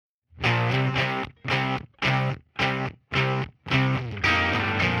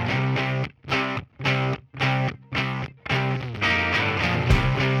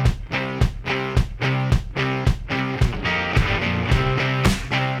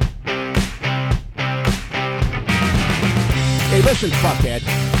Hey, listen, fuckhead.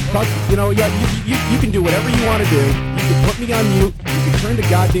 You know, you can do whatever you want to do. You can put me on mute. You can turn the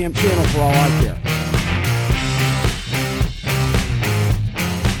goddamn channel for all I care.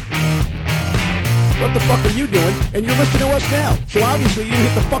 What the fuck are you doing? And you're listening to us now. So obviously you didn't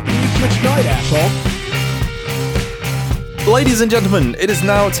hit the fucking mute switch tonight, asshole. Ladies and gentlemen, it is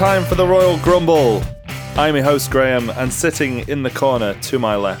now time for the Royal Grumble. I'm your host, Graeme, and sitting in the corner to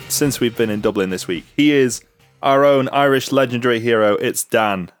my left, since we've been in Dublin this week, he is our own Irish legendary hero. It's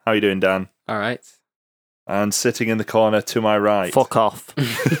Dan. How are you doing, Dan? All right. And sitting in the corner to my right. Fuck off.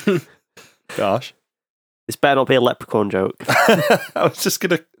 Gosh. This better not be a leprechaun joke. I was just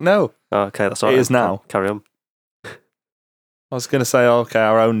going to... No. Oh, okay, that's all right. It is now. Carry on. I was going to say, okay,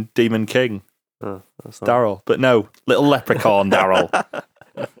 our own Demon King, Daryl. But no, little leprechaun Daryl.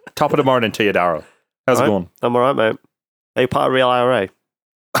 Top of the morning to you, Daryl. How's it going? I'm all right, mate. Are you part of Real IRA?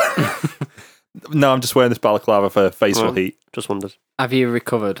 No, I'm just wearing this balaclava for facial heat. Just wondered. Have you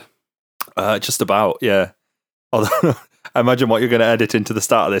recovered? Just about, yeah. Although, I imagine what you're going to edit into the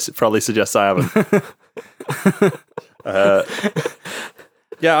start of this, it probably suggests I haven't.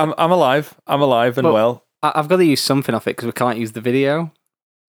 Yeah, I'm alive. I'm alive and well. I've got to use something off it because we can't use the video.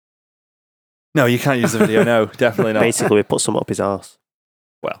 No, you can't use the video. No, definitely not. Basically, we put some up his arse.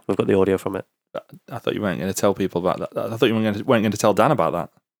 Well, we've got the audio from it. I thought you weren't going to tell people about that. I thought you weren't going to tell Dan about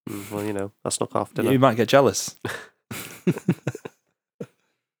that. Well, you know, I snuck off, didn't I? You might get jealous.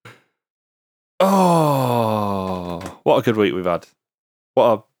 Oh, what a good week we've had.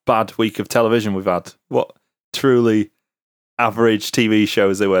 What a bad week of television we've had. What truly average TV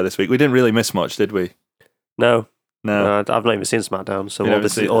shows they were this week. We didn't really miss much, did we? No. No. I've not even seen SmackDown, so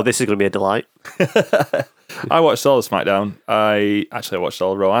this is going to be a delight. I watched all of SmackDown. I watched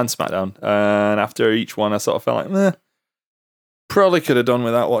all of Raw and SmackDown. And after each one, I sort of felt like, probably could have done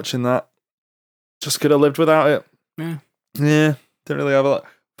without watching that. Just could have lived without it. Yeah. Yeah. Didn't really have a lot.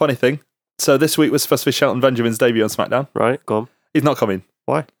 Funny thing. So this week was supposed to be Shelton Benjamin's debut on SmackDown. Right, go on. He's not coming.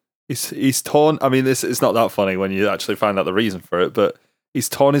 Why? He's torn. I mean, it's not that funny when you actually find out the reason for it, but he's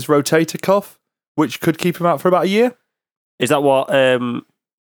torn his rotator cuff, which could keep him out for about a year. Is that what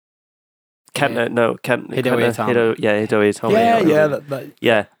Kent? Hidoi's helmet. Hidoi's helmet.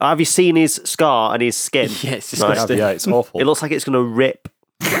 Yeah. Have you seen his scar and his skin? Yeah, it's disgusting. Yeah, it's awful. It looks like it's going to rip.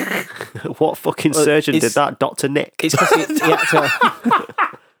 What fucking surgeon did that? Dr. Nick. It's because he had to...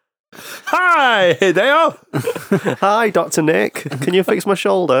 Hi, Hideo. Hi, Dr. Nick. Can you fix my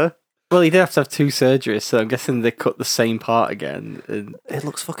shoulder? Well, he did have to have 2 surgeries, so I'm guessing they cut the same part again. And it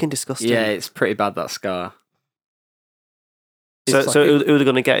looks fucking disgusting. yeah, it's pretty bad, that scar. So who are they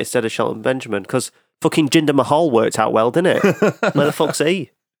going to get instead of Shelton Benjamin? Because fucking Jinder Mahal worked out well, didn't it? Where the fuck's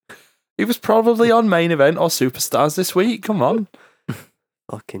he? He was probably on Main Event or Superstars this week. Come on.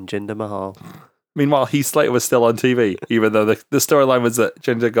 Fucking Jinder Mahal. Meanwhile, Heath Slater was still on TV, even though the storyline was that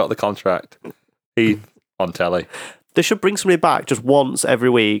Jinder got the contract. He on telly. They should bring somebody back just once every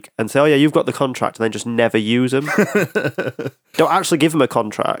week and say, oh yeah, you've got the contract, and then just never use them. Don't actually give them a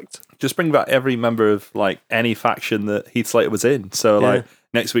contract. Just bring back every member of like any faction that Heath Slater was in. So like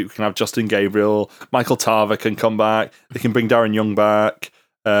next week we can have Justin Gabriel, Michael Tarver can come back. They can bring Darren Young back.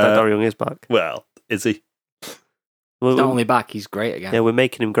 Darren Young is back. Well, is he? He's not only back, he's great again. Yeah, we're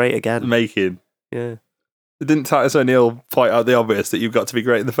making him great again. Yeah. Didn't Titus O'Neil point out the obvious that you've got to be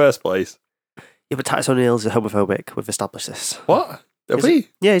great in the first place? Yeah, but Titus O'Neil's homophobic. We've established this. What? Have we?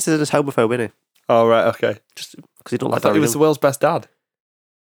 Yeah, he says he's homophobe, isn't he? Oh, right, okay. Just because he don't I like thought he was the world's best dad.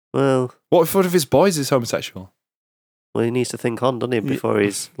 Well... What if one of his boys is homosexual? Well, he needs to think on, doesn't he, before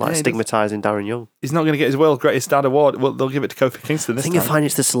he's stigmatising Darren Young. He's not going to get his world's greatest dad award. Well, they'll give it to Kofi Kingston this time. I think you'll find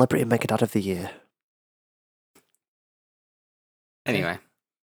it's the Celebrity Mega Dad of the Year. Anyway.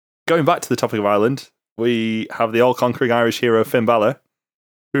 Going back to the topic of Ireland, we have the all-conquering Irish hero Finn Balor,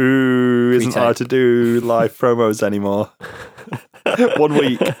 who isn't allowed to do live promos anymore. 1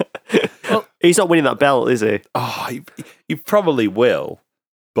 week. Well, he's not winning that belt, is he? Oh, he probably will,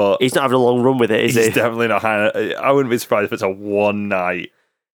 but... He's not having a long run with it, is he? He's definitely not. I wouldn't be surprised if it's a one night.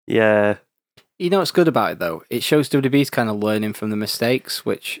 Yeah. You know what's good about it, though? It shows WWE's kind of learning from the mistakes,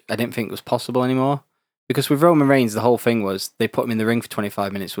 which I didn't think was possible anymore. Because with Roman Reigns, the whole thing was they put him in the ring for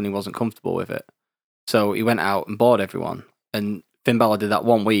 25 minutes when he wasn't comfortable with it. So he went out and bored everyone. And Finn Balor did that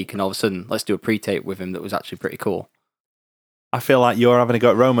 1 week, and all of a sudden, let's do a pre-tape with him that was actually pretty cool. I feel like you're having a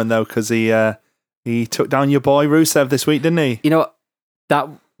go at Roman, though, because he took down your boy Rusev this week, didn't he? You know what? That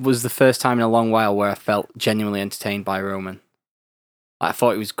was the first time in a long while where I felt genuinely entertained by Roman. I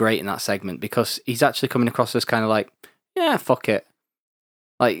thought he was great in that segment because he's actually coming across as kind of like, yeah, fuck it.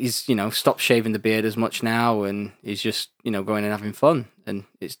 Like, he's, stopped shaving the beard as much now, and he's just, going and having fun, and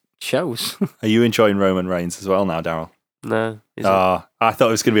it shows. Are you enjoying Roman Reigns as well now, Daryl? No. I thought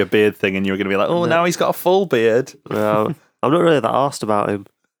it was going to be a beard thing, and you were going to be like, oh, now he's got a full beard. No, I'm not really that arsed about him.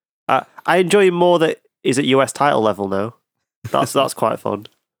 I enjoy him more that he's at US title level now. That's quite fun.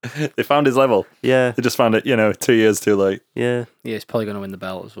 They found his level. Yeah. They just found it, 2 years too late. Yeah. Yeah, he's probably going to win the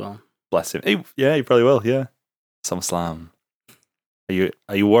belt as well. Bless him. He probably will, yeah. SummerSlam.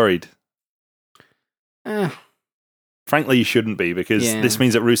 Are you worried? Frankly, you shouldn't be, because this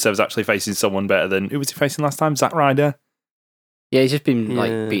means that Rusev's actually facing someone better than... Who was he facing last time? Zack Ryder? Yeah, he's just been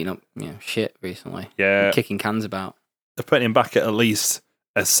beating up shit recently. Yeah. And kicking cans about. They're putting him back at least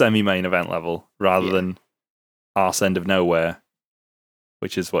a semi-main event level, rather than arse end of nowhere,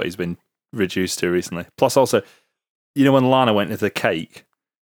 which is what he's been reduced to recently. Plus also, when Lana went into the cake,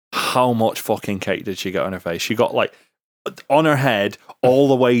 how much fucking cake did she get on her face? She got on her head all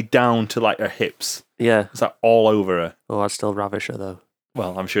the way down to her hips. Yeah. It's all over her. Oh, I'd still ravish her though.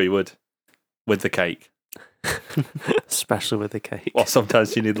 Well, I'm sure you would. With the cake. Especially with the cake. Well,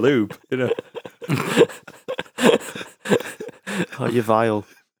 sometimes you need lube, Oh, you're vile.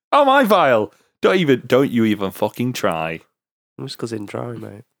 Oh, my vile. Don't you even fucking try. I'm just because in dry,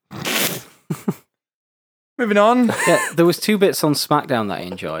 mate. Moving on. Yeah, there was 2 bits on SmackDown that I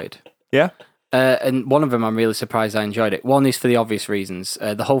enjoyed. Yeah? And one of them I'm really surprised I enjoyed it. One is for the obvious reasons.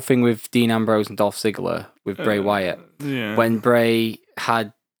 The whole thing with Dean Ambrose and Dolph Ziggler with Bray Wyatt. Yeah. When Bray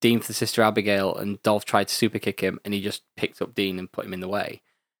had Dean for the Sister Abigail and Dolph tried to super kick him and he just picked up Dean and put him in the way.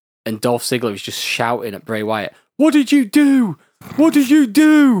 And Dolph Ziggler was just shouting at Bray Wyatt, "What did you do? What did you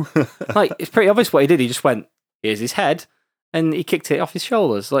do?" It's pretty obvious what he did. He just went, "Here's his head," and he kicked it off his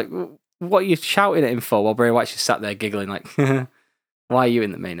shoulders. What are you shouting at him for while Bray Wyatt just sat there giggling why are you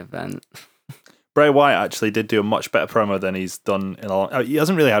in the main event? Bray Wyatt actually did do a much better promo than he's done in a long... He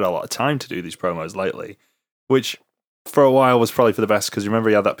hasn't really had a lot of time to do these promos lately, which for a while was probably for the best, because remember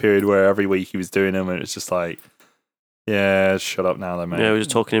he had that period where every week he was doing them and it was just yeah, shut up now then, mate. Yeah, he was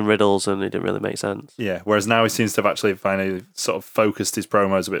just talking in riddles and it didn't really make sense. Yeah, whereas now he seems to have actually finally sort of focused his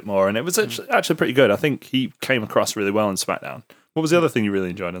promos a bit more, and it was actually pretty good. I think he came across really well on SmackDown. What was the other thing you really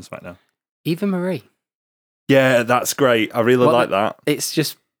enjoyed on SmackDown? Eva Marie. Yeah, that's great. I really like that. It's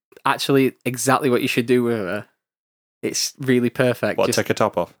just actually exactly what you should do with her. It's really perfect. What, take her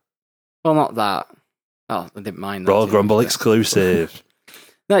top off? Well, not that. Oh, I didn't mind that. Royal Grumble exclusive.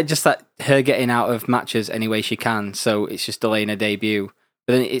 No, just that her getting out of matches any way she can, so it's just delaying her debut.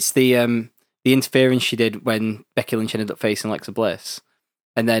 But then it's the interference she did when Becky Lynch ended up facing Alexa Bliss.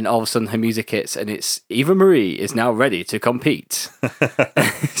 And then all of a sudden her music hits and it's Eva Marie is now ready to compete.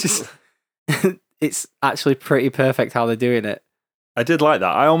 It's actually pretty perfect how they're doing it. I did like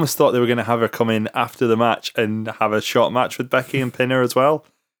that. I almost thought they were going to have her come in after the match and have a short match with Becky and pin her as well.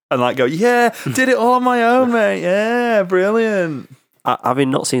 And go, yeah, did it all on my own, mate. Yeah, brilliant. Having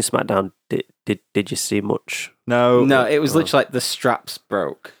not seen SmackDown, did you see much? No, it was literally the straps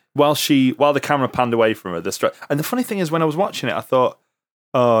broke. While the camera panned away from her, the strap. And the funny thing is, when I was watching it, I thought,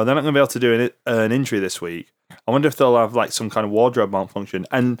 oh, they're not going to be able to do an injury this week. I wonder if they'll have some kind of wardrobe malfunction.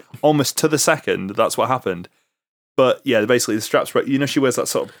 And almost to the second, that's what happened. But yeah, basically the straps broke. She wears that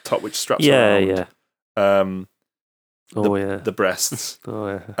sort of top which straps around. Yeah. The breasts.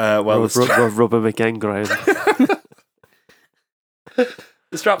 Oh yeah. Rub them again, Graeme.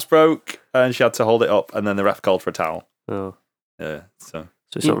 The straps broke and she had to hold it up, and then the ref called for a towel. Oh. Yeah, so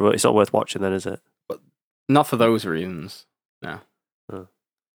it's not worth watching then, is it? Not for those reasons, no. Oh.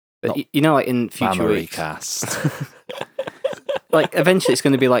 But in future weeks, eventually it's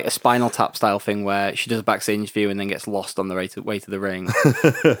going to be a Spinal Tap style thing where she does a backstage interview and then gets lost on the way to the ring,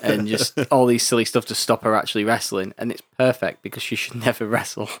 and just all these silly stuff to stop her actually wrestling, and it's perfect because she should never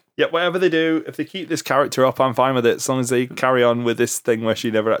wrestle. Yeah, whatever they do, if they keep this character up, I'm fine with it, as long as they carry on with this thing where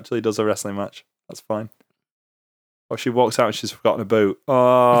she never actually does a wrestling match. That's fine. Or she walks out and she's forgotten a boot.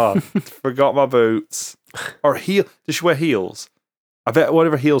 Oh, forgot my boots. Or heel. Does she wear heels? I bet one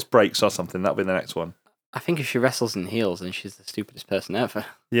of her heels breaks or something. That'll be the next one. I think if she wrestles in heels, then she's the stupidest person ever.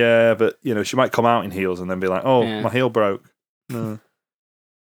 Yeah, but she might come out in heels and then be like, "Oh, Yeah. my heel broke." No.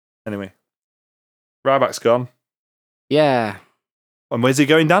 Anyway, Ryback's gone. Yeah, And where's he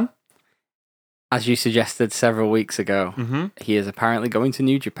going, Dan? as you suggested several weeks ago, Mm-hmm. he is apparently going to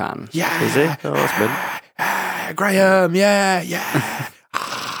New Japan. Yeah. Is he? Oh, that's good. Graeme, yeah.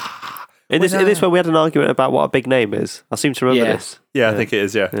 In this one, we had an argument about what a big name is. I seem to remember Yeah. this. Yeah, I think it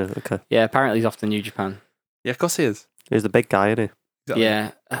is, yeah. Yeah, okay. Yeah, apparently he's off to New Japan. Yeah, of course he is. He's the big guy, isn't he? Exactly.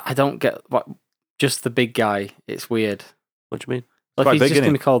 Yeah, I don't get what. Just the big guy. It's weird. What do you mean? quite He's big, just isn't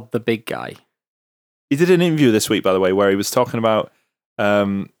going he? to be called the big guy. He did an interview this week, by the way, where he was talking about,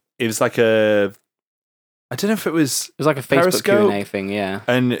 it was like I don't know if it was, It was like a Facebook Periscope? Q&A thing, yeah.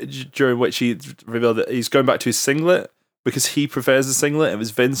 and during which he revealed that he's going back to his singlet, because he prefers the singlet. It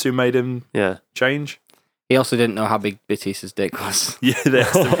was Vince who made him change. He also didn't know how big Batista's dick was. Yeah, they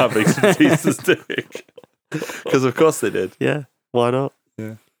asked him how big Batista's dick. Because of course they did. Yeah, why not?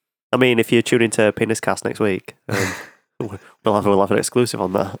 Yeah. I mean, if you tune into Penis Cast next week, we'll have an exclusive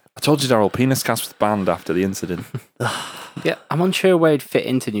on that. I told you, Daryl, Penis Cast was banned after the incident. Yeah, I'm unsure where he'd fit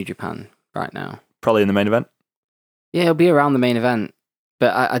into New Japan right now. Probably in the main event. Yeah, he'll be around the main event,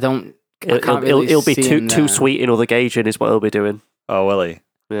 but I don't. He'll be too sweet in other gauging, is what he'll be doing. Oh, will he?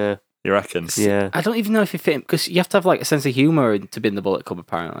 Yeah. You reckon? Yeah. I don't even know if he fit because you have to have like a sense of humour to be in the Bullet Club,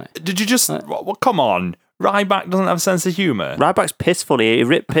 apparently. Did you just... Well, come on. Ryback doesn't have a sense of humour. Ryback's piss funny.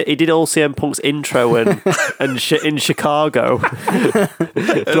 He did all CM Punk's intro and shit in Chicago.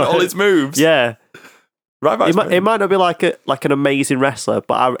 And all his moves. Yeah. Ryback's he might not be like an amazing wrestler,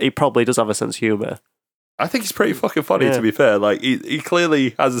 but he probably does have a sense of humour. I think he's pretty fucking funny, to be fair. Like he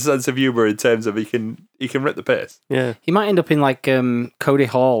clearly has a sense of humour in terms of he can rip the piss. Yeah. He might end up in like Cody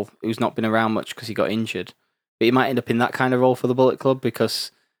Hall, who's not been around much because he got injured. But he might end up in that kind of role for the Bullet Club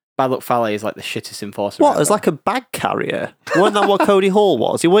because Bad Luck Fale is like the shittest enforcer. What? As like a bag carrier? Wasn't that what Cody Hall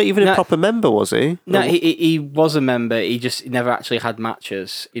was? He weren't even a proper member, was he? No, he was a member. He never actually had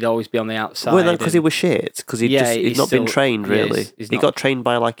matches. He'd always be on the outside. Well, because he was shit. Because he'd not been trained really. He got trained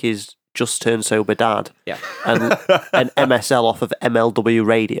by like his just turned sober dad. Yeah. And an MSL off of MLW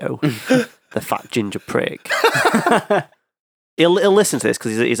radio. The fat ginger prick. He'll listen to this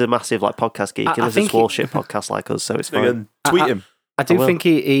because he's a massive like podcast geek. He listens to all shit podcasts like us, so it's fine. Tweet him. I do think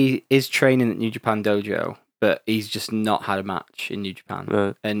he is training at New Japan Dojo, but he's just not had a match in New Japan.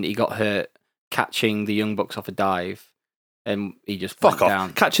 Right. And he got hurt catching the Young Bucks off a dive, and he just Fuck went off.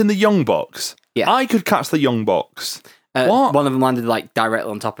 down. Catching the Young Bucks? Yeah. I could catch the Young Bucks. What? One of them landed like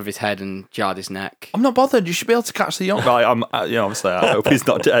directly on top of his head and jarred his neck. I'm not bothered. You should be able to catch the Young. Right, obviously, I hope he's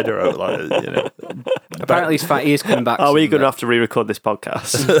not dead or like. Apparently, he's fine. He is coming back. Are we going to have to re-record this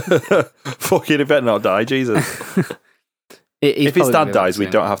podcast? Fucking, he better not die, Jesus. If his dad dies, we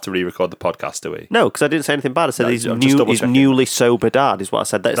don't have to re-record the podcast, do we? No, because I didn't say anything bad. I said he's newly sober dad is what I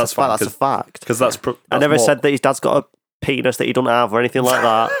said. That's a fact. Because that's I never said that his dad's got a penis that he don't have or anything like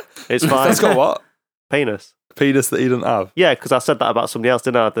that. It's fine. He's got what? Penis. Penis that he didn't have? Yeah, because I said that about somebody else,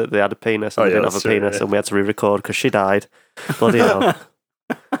 didn't I? That they had a penis and they didn't have a penis, and we had to re-record because she died. Bloody hell.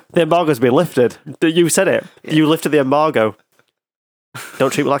 The embargo's been lifted. You said it. Yeah. You lifted the embargo.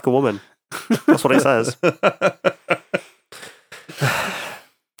 Don't treat me like a woman. That's what it says.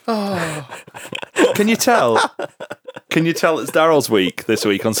 Oh. Can you tell? Can you tell it's Daryl's week this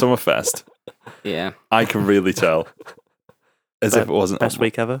week on Summerfest? Yeah. I can really tell. As if it wasn't. Best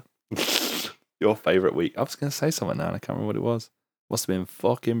week ever. Your favourite week. I was going to say something now and I can't remember what it was. Must have been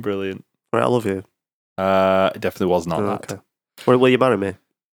fucking brilliant. Right, I love you. It definitely was not that. Okay. Will you marry me?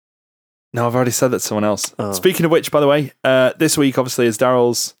 No, I've already said that to someone else. Oh. Speaking of which, by the way, this week obviously is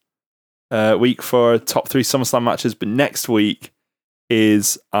Daryl's week for top 3 SummerSlam matches, but next week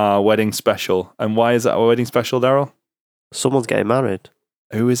is our wedding special. And why is that our wedding special, Daryl? Someone's getting married.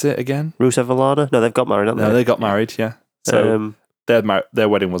 Who is it again? Rusev and Lana? No, they've got married, haven't they? No, they got married, yeah. So their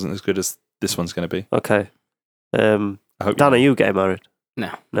wedding wasn't as good as this one's going to be. Okay. Dan, are you getting married?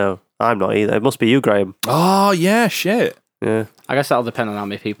 No, I'm not either. It must be you, Graeme. Oh, yeah, shit. Yeah. I guess that'll depend on how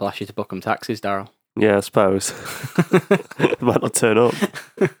many people ask you to book them taxis, Daryl. Yeah, I suppose. Might not turn up.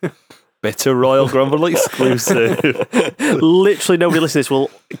 Bitter Royal Grumble exclusive. Literally nobody listening to this will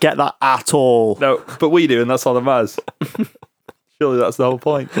get that at all. No, but we do, and that's all that matters. Surely that's the whole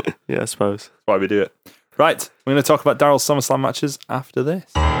point. Yeah, I suppose. That's why we do it. Right, we're going to talk about Daryl's SummerSlam matches after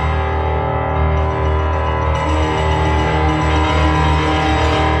this.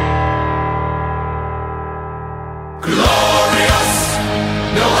 Glorious!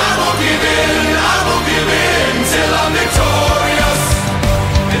 No, I won't give in till I'm victorious.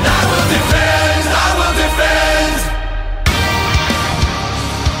 And I will defend.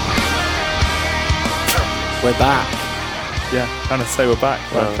 We're back. Yeah, trying to say we're back.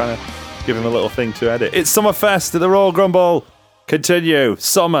 I'm trying to give him a little thing to edit. It's Summerfest at the Royal Grumble. Continue.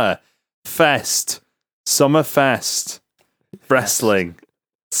 Summerfest. Wrestling.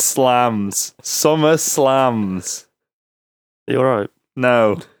 Slams. Summer slams. You alright?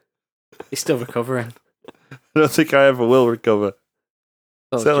 No. He's still recovering. I don't think I ever will recover.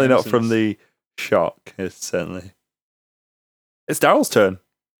 Those Certainly not Jamesons. from the shock. It's Daryl's turn.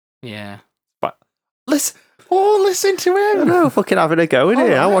 Yeah. But listen to him. No, fucking having a go in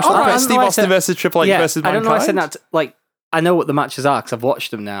here. I watched All right, that. Steve Austin versus Triple H versus I don't Mankind. know. I said that. Like, I know what the matches are because I've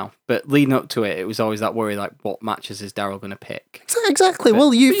watched them now. But leading up to it, it was always that worry, like, what matches is Daryl going to pick? Exactly.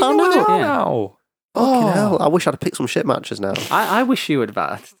 Well, you found know out. they are Yeah. now. Fucking hell. I wish I'd have picked some shit matches now. I wish you would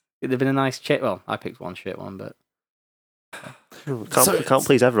have. It'd have been a nice shit. Well, I picked one shit one, but Can't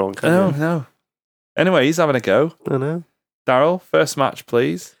please everyone, can you? No. Anyway, he's having a go. I know. Daryl, first match,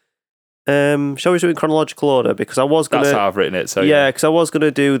 please. Shall we do it in chronological order? Because I was going to... That's how I've written it. So yeah, because I was going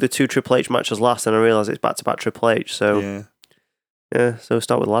to do the 2 Triple H matches last, and I realised it's back-to-back Triple H. So yeah, so we'll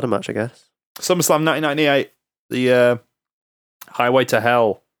start with a ladder match, I guess. SummerSlam 1998, the Highway to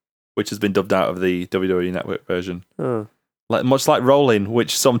Hell, which has been dubbed out of the WWE Network version. Oh. Much like Rolling,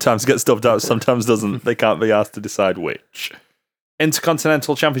 which sometimes gets dubbed out, sometimes doesn't. They can't be asked to decide which.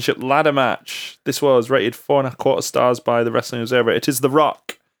 Intercontinental Championship ladder match. This was rated 4.25 stars by the Wrestling Observer. It is The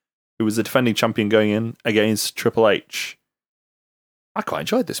Rock, who was the defending champion, going in against Triple H. I quite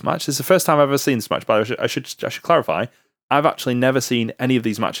enjoyed this match. This is the first time I've ever seen this match, but I should clarify. I've actually never seen any of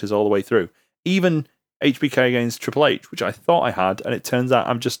these matches all the way through. Even HBK against Triple H, which I thought I had, and it turns out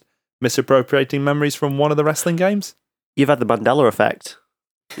I'm just misappropriating memories from one of the wrestling games. You've had the Mandela effect.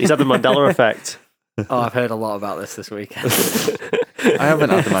 He's had the Mandela effect. Oh, I've heard a lot about this weekend. I haven't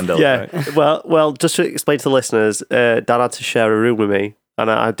had the Mandela effect. Well, just to explain to the listeners, Dan had to share a room with me,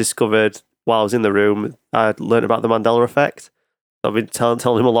 and I discovered while I was in the room, I'd learned about the Mandela effect. I've been telling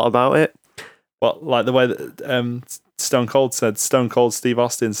him a lot about it. Well, like the way that Stone Cold said, Stone Cold Steve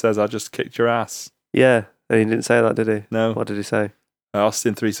Austin says, "I just kicked your ass." Yeah, and he didn't say that, did he? No. What did he say?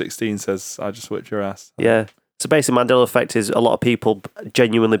 Austin 316 says, "I just whipped your ass." Yeah. So basically, Mandela effect is a lot of people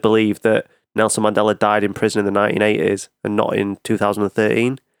genuinely believe that Nelson Mandela died in prison in the 1980s and not in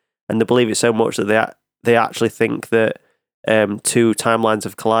 2013, and they believe it so much that they actually think that 2 timelines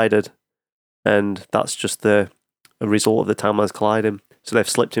have collided, and that's just a result of the timelines colliding. So they've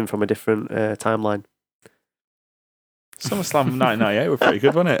slipped in from a different timeline. SummerSlam 1998 were pretty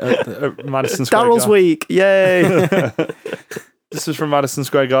good, wasn't it? At Madison Square Daryls week, yay! This was from Madison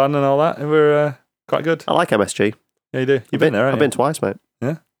Square Garden and all that, and we're quite good. I like MSG. Yeah, you do. You've been there, haven't I've been twice, mate.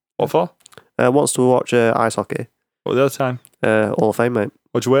 Yeah. What for? Once to watch ice hockey. What the other time? Hall of Fame, mate.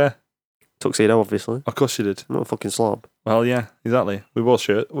 What'd you wear? Tuxedo, obviously. Of course you did. I'm not a fucking slob. Well, yeah, exactly. We wore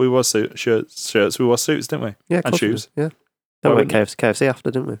shirts. We wore shirts. We wore suits, didn't we? Yeah, and shoes. Yeah. Well, Then we went KFC after,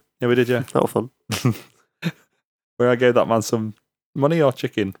 didn't we? Yeah, we did. Yeah, That was fun. where I gave that man some money or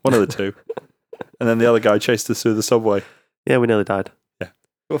chicken, one of the two, and then the other guy chased us through the subway. Yeah, we nearly died. Yeah,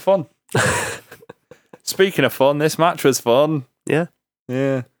 it was fun. Speaking of fun, this match was fun. Yeah.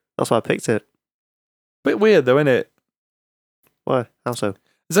 Yeah. That's why I picked it. Bit weird though, isn't it? Why? How so?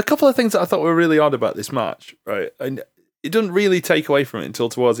 There's a couple of things that I thought were really odd about this match, right? And it doesn't really take away from it until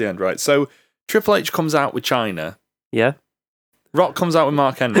towards the end, right? So Triple H comes out with China. Yeah. Rock comes out with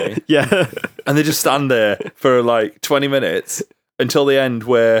Mark Henry. Yeah. And they just stand there for like 20 minutes until the end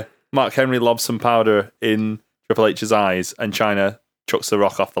where Mark Henry lobs some powder in Triple H's eyes and China chucks the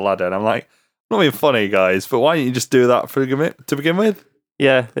Rock off the ladder. And I'm like, not being funny, guys, but why don't you just do that to begin with?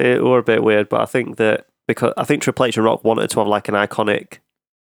 Yeah, it were a bit weird, but I think that because I think Triple H and Rock wanted to have like an iconic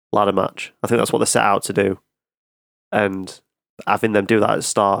ladder match. I think that's what they set out to do. And having them do that at the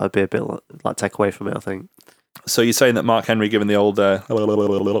start would be a bit like take away from it, I think. So you're saying that Mark Henry giving the old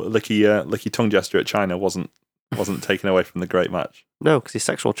licky tongue gesture at China wasn't taken away from the great match? No, because he's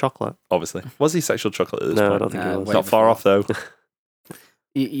sexual chocolate. Obviously. Was he sexual chocolate at this No, point? I don't think he was. Not far off, though.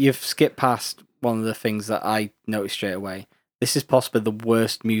 You've skipped past one of the things that I noticed straight away. This is possibly the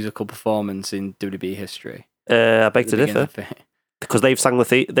worst musical performance in WWE history. I beg to differ. Because they've sang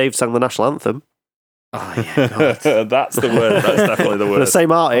the national anthem. Oh, yeah, God. That's the word. That's definitely the word. The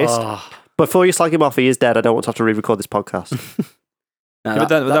same artist. Oh. Before you slag him off, he is dead. I don't want to have to re-record this podcast. No, Yeah, but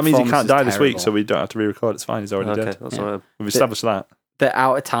that means he performance can't is die this week, terrible. so we don't have to re-record. It's fine. He's already Okay, dead. that's Yeah. all right. We've established that. They're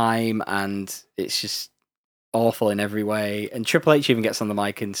out of time, and it's just awful in every way. And Triple H even gets on the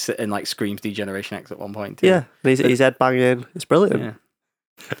mic and like screams "D-Generation X" at one point. Too. Yeah, and he's head banging. It's brilliant. Yeah.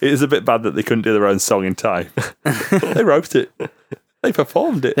 It is a bit bad that they couldn't do their own song in time. They wrote it. They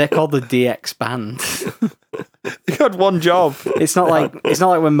performed it. They're called the DX Band. They had one job. It's not like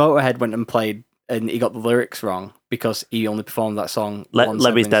when Motorhead went and played and he got the lyrics wrong because he only performed that song.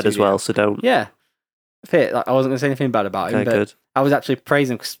 Lemmy's dead as well, so don't. Yeah, fit. Like, I wasn't going to say anything bad about him, Okay, but good. I was actually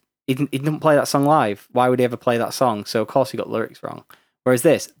praising him because he didn't play that song live. Why would he ever play that song? So of course he got the lyrics wrong. Whereas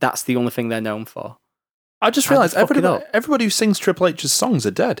that's the only thing they're known for. I just How'd realised they fuck it everybody who sings Triple H's songs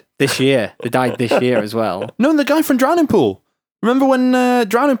are dead. This year, they died this year as well. No, and the guy from Drowning Pool. Remember when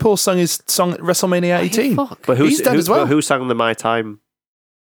Drowning Pool sung his song at WrestleMania 18? Fuck. But He's dead as well. Who sang the My Time?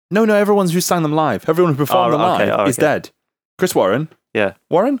 No, everyone who sang them live. Everyone who performed them live is dead. Chris Warren. Yeah.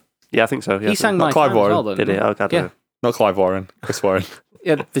 Warren? Yeah, I think so. Yeah, He sang Not My Clive Time as Warren, well, didn't Did he? he? Oh, God, Yeah. no. Not Clive Warren. Chris Warren.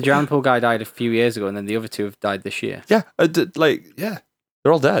 Yeah, the Drown Pool guy died a few years ago, and then the other two have died this year. Yeah,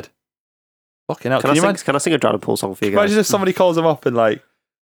 they're all dead. Fucking hell. Can I sing a Drowning Pool song for you guys? Imagine if somebody calls them up and like,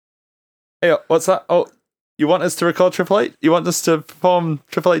 hey, what's that? Oh, you want us to record Triple H? You want us to perform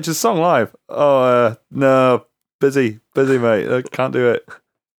Triple H's song live? Oh, no, busy, mate. I can't do it.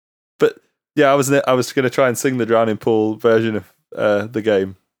 But yeah, I was going to try and sing the Drowning Pool version of the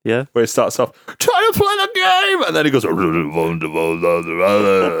game. Yeah. Where he starts off, try to play the game! And then he goes,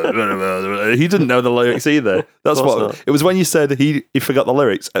 he didn't know the lyrics either. That's what not. it was when you said he forgot the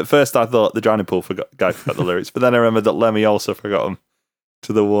lyrics. At first I thought the Drowning Pool guy forgot the lyrics, but then I remembered that Lemmy also forgot them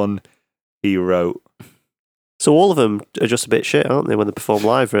to the one he wrote. So all of them are just a bit shit, aren't they, when they perform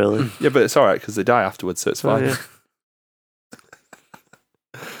live, really? Yeah, but it's alright because they die afterwards, so it's fine.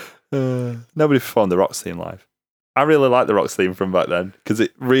 Yeah. Nobody performed the Rock's theme live. I really like the Rock's theme from back then because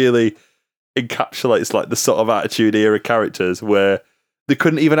it really encapsulates like the sort of Attitude Era characters where they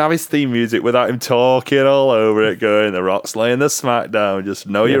couldn't even have his theme music without him talking all over it, going, the Rock's laying the smackdown, just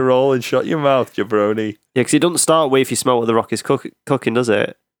know your role and shut your mouth, jabroni. Yeah, because it doesn't start with if you smell what the Rock is cooking, does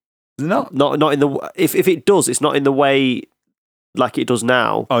it? Not in the... If it does, it's not in the way like it does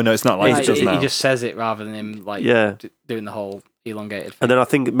now. Oh, no, it's not like it does now. He just says it rather than him like doing the whole elongated thing. And then I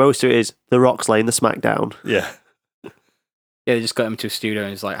think most of it is the Rock's laying the smackdown. Yeah. Yeah, they just got him to a studio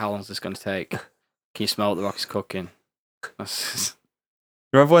and he's like, how long is this going to take? Can you smell what the Rock is cooking?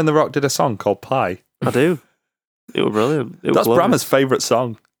 Remember when The Rock did a song called Pie? I do. It was brilliant. That's Brammer's favourite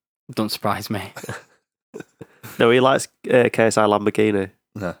song. Don't surprise me. No, he likes KSI Lamborghini.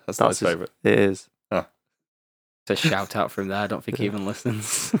 No, that's not his favourite. It is. Oh. It's a shout out from there. I don't think he even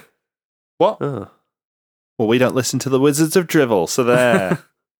listens. What? Oh. Well, we don't listen to the Wizards of Drivel, so there.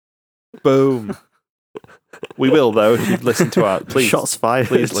 Boom. We will, though, if you listen to our... Please, shots fired.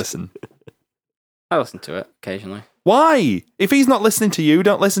 Please listen. I listen to it occasionally. Why? If he's not listening to you,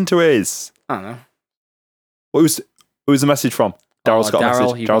 don't listen to his. I don't know. Who was the message from? Daryl's got a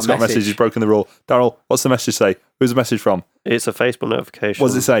Daryl, message. Daryl's got a message. He's broken the rule. Daryl, what's the message say? Who's the message from? It's a Facebook notification. What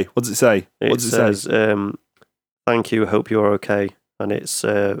does it say? What does it say? It says, thank you, hope you're okay. And it's...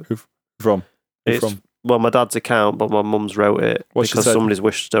 Who from? Well, my dad's account, but my mum's wrote it because somebody's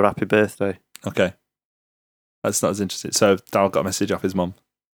wished her happy birthday. Okay. That's not as interesting. So Daryl got a message off his mum.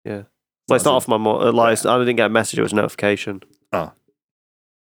 Yeah. Well, it's not off my mum. I didn't get a message, it was a notification. Oh.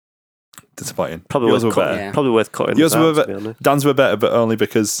 Disappointing. Probably worth cutting. Yours were better. Dan's were better, but only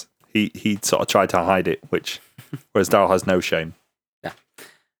because he sort of tried to hide it, whereas Daryl has no shame. Yeah.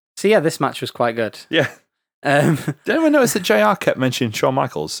 So yeah, this match was quite good. Yeah. Did anyone notice that JR kept mentioning Shawn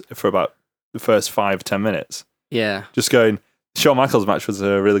Michaels for about the first 5-10 minutes? Yeah. Just going, Shawn Michaels' match was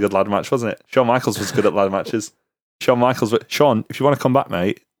a really good ladder match, wasn't it? Shawn Michaels was good at ladder matches. Shawn, if you want to come back,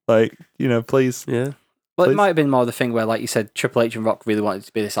 mate, please. Yeah. Well, please. It might have been more the thing where, like you said, Triple H and Rock really wanted it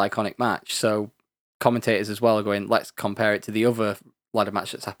to be this iconic match. So commentators as well are going, let's compare it to the other ladder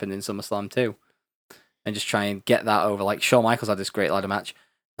match that's happened in SummerSlam too. And just try and get that over. Like, Shawn Michaels had this great ladder match.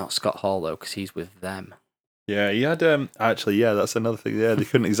 Not Scott Hall, though, because he's with them. Yeah, he had, that's another thing. Yeah, they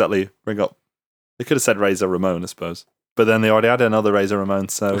couldn't exactly bring up, they could have said Razor Ramon, I suppose. But then they already had another Razor Ramon,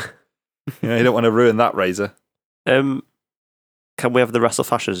 so you don't want to ruin that Razor. Can we have the Wrestle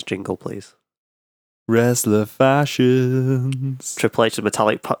Fashions jingle, please? Wrestler Fashions. Triple H's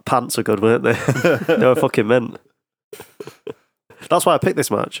metallic pants are good, weren't they? They were fucking mint. That's why I picked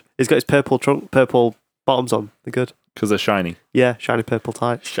this match. He's got his purple bottoms on. They're good. Because they're shiny. Yeah, shiny purple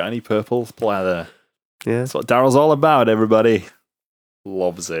tights. Shiny purple leather. Yeah. That's what Daryl's all about, everybody.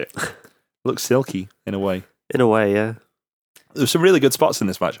 Loves it. Looks silky, in a way. In a way, yeah. There's some really good spots in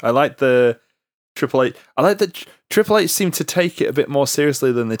this match. I like the Triple H. I like that Triple H seem to take it a bit more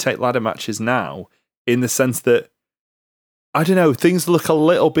seriously than they take ladder matches now, in the sense that, I don't know, things look a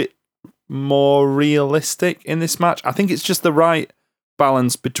little bit more realistic in this match. I think it's just the right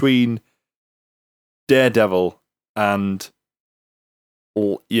balance between Daredevil and,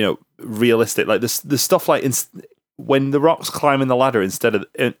 realistic. Like the stuff like when The Rock's climbing the ladder instead of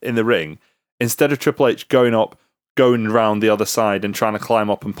in the ring, instead of Triple H going around the other side and trying to climb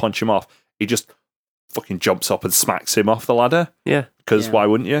up and punch him off, he just fucking jumps up and smacks him off the ladder. Yeah. Because why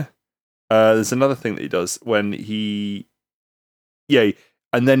wouldn't you? There's another thing that he does when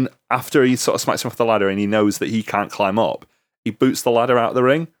and then after he sort of smacks him off the ladder and he knows that he can't climb up, he boots the ladder out of the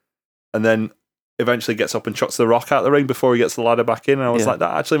ring and then eventually gets up and chucks The Rock out of the ring before he gets the ladder back in. And I was like,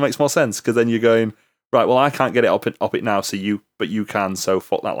 that actually makes more sense, because then you're going, right, well, I can't get it up it now, but you can, so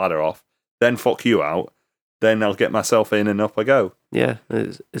fuck that ladder off. Then fuck you out. Then I'll get myself in and up I go. Yeah,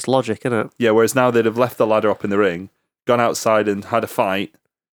 it's logic, isn't it? Yeah, whereas now they'd have left the ladder up in the ring, gone outside and had a fight,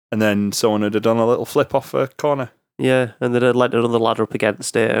 and then someone would have done a little flip off a corner. Yeah, and they'd have let another ladder up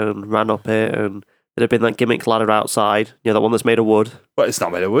against it and ran up it, and there'd have been that gimmick ladder outside, that one that's made of wood. But it's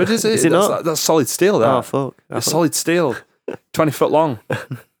not made of wood, is it? Is it not? That's solid steel, that. Oh, fuck. It's solid steel. 20 foot long.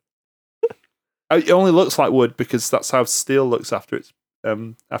 It only looks like wood because that's how steel looks after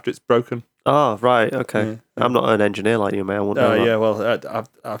it's broken. Oh, right, okay. Yeah. I'm not an engineer like you, mate. I wouldn't know that. Yeah, well,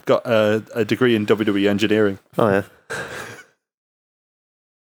 I've got a degree in WWE engineering. Oh, yeah.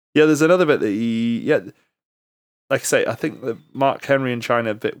 Yeah, there's another bit that like I say, I think the Mark Henry and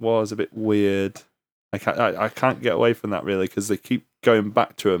China bit was a bit weird. I can't get away from that really because they keep going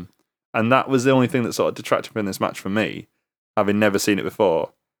back to him, and that was the only thing that sort of detracted from this match for me, having never seen it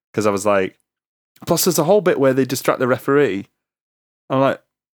before. Because I was like, plus there's a whole bit where they distract the referee. I'm like,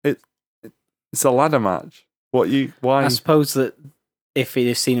 it's a ladder match. Why? I suppose that if he'd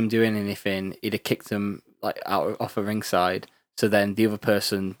have seen him doing anything, he'd have kicked him like off a ringside. So then the other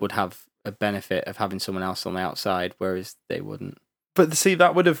person would have a benefit of having someone else on the outside, whereas they wouldn't. But see,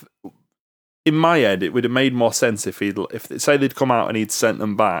 that would have, in my head, it would have made more sense if say they'd come out and he'd sent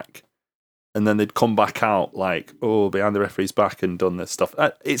them back, and then they'd come back out like, behind the referee's back and done this stuff.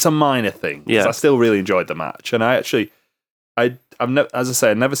 It's a minor thing. Yeah. I still really enjoyed the match, and as I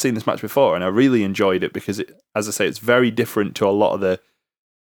say, I'd never seen this match before, and I really enjoyed it because as I say, it's very different to a lot of the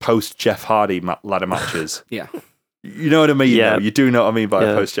post Jeff Hardy ladder matches. Yeah. You know what I mean? Yeah. You do know what I mean by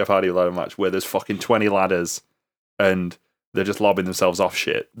a post Jeff Hardy ladder match where there's fucking 20 ladders and they're just lobbing themselves off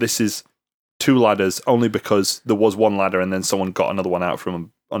shit. This is 2 ladders only because there was 1 ladder and then someone got another one out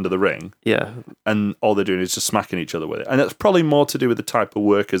from under the ring. Yeah. And all they're doing is just smacking each other with it. And that's probably more to do with the type of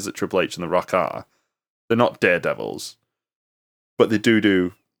workers that Triple H and The Rock are. They're not daredevils, but they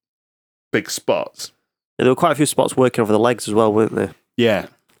do big spots. Yeah, there were quite a few spots working over the legs as well, weren't there? Yeah.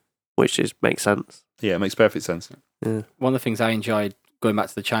 Which makes sense. Yeah, it makes perfect sense. Yeah. One of the things I enjoyed, going back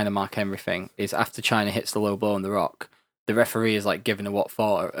to the China Mark Henry thing, is after China hits the low blow on The Rock, the referee is like giving a what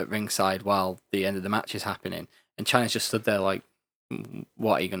for at ringside while the end of the match is happening. And China's just stood there like,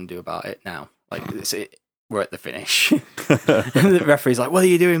 what are you going to do about it now? Like, we're at the finish. And the referee's like, what are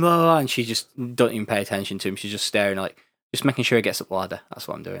you doing? Blah, blah, blah. And she just don't even pay attention to him. She's just staring, like, just making sure he gets up the ladder. That's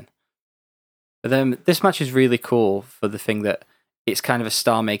what I'm doing. But then this match is really cool for the thing that it's kind of a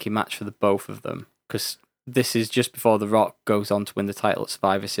star-making match for the both of them. Because this is just before The Rock goes on to win the title at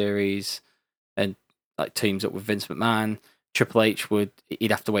Survivor Series and like teams up with Vince McMahon. Triple H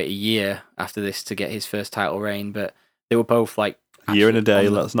he'd have to wait a year after this to get his first title reign, but they were both like a year and a day,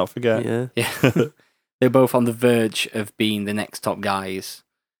 let's not forget. Yeah. They're both on the verge of being the next top guys.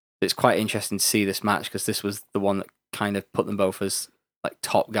 It's quite interesting to see this match because this was the one that kind of put them both as like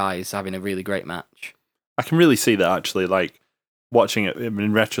top guys having a really great match. I can really see that actually, like watching it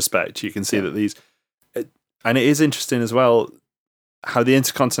in retrospect, you can see that these. And it is interesting as well how the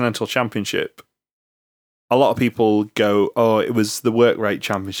Intercontinental Championship, a lot of people go, it was the work rate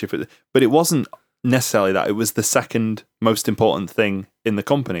championship. But it wasn't necessarily that. It was the second most important thing in the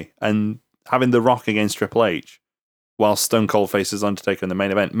company. And having The Rock against Triple H while Stone Cold faces Undertaker in the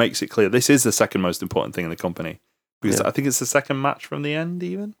main event makes it clear this is the second most important thing in the company. Because I think it's the second match from the end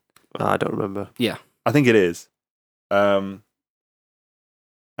even. I don't remember. Yeah. I think it is. And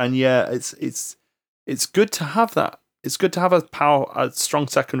yeah, it's good to have that. It's good to have a strong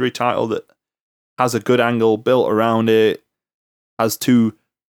secondary title that has a good angle built around it, has two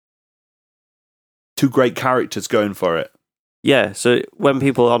great characters going for it. Yeah, so when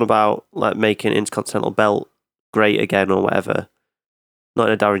people are on about like making Intercontinental belt great again or whatever, not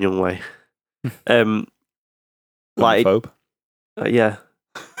in a Darren Young way, like yeah,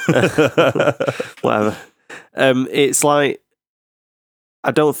 whatever. It's like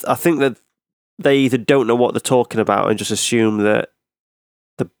I think that they either don't know what they're talking about and just assume that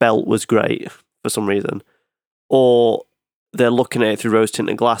the belt was great for some reason, or they're looking at it through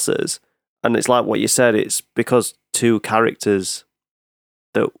rose-tinted glasses. And it's like what you said, it's because 2 characters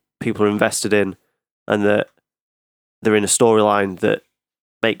that people are invested in and that they're in a storyline that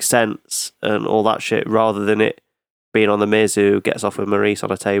makes sense and all that shit, rather than it being on the Miz who gets off with Maurice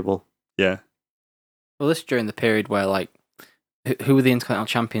on a table. Yeah. Well, this is during the period where, like, who were the Intercontinental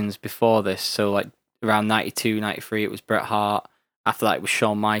Champions before this? So, like, around 92, 93, it was Bret Hart. After that, it was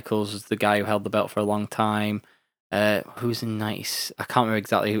Shawn Michaels, was the guy who held the belt for a long time. Who's in 90s? I can't remember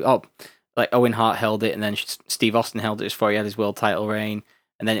exactly who. Oh, like Owen Hart held it, and then Steve Austin held it before he had his world title reign.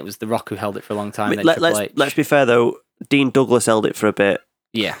 And then it was The Rock who held it for a long time. Let's be fair, though. Dean Douglas held it for a bit.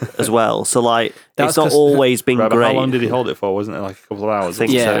 Yeah. As well. So, like, it's not always been great. How long did he hold it for? Wasn't it like a couple of hours? I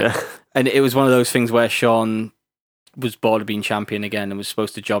think so, yeah. And it was one of those things where Shawn was bored of being champion again and was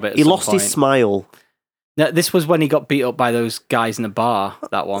supposed to job it at He some lost point. his smile. No, this was when he got beat up by those guys in the bar,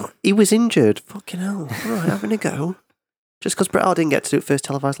 that one. He was injured. Fucking hell. All right, having a go. Just because Bret Hart didn't get to do it first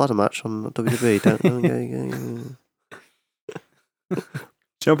televised ladder match on WWE, don't Do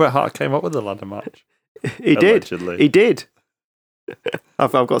you know Bret Hart came up with the ladder match? He did. Allegedly. He did.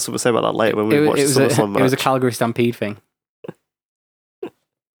 I've got something to say about that later when we watch the SummerSlam match. It was a Calgary Stampede thing.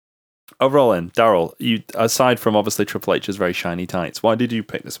 Overall, then, Daryl, you aside from obviously Triple H's very shiny tights, why did you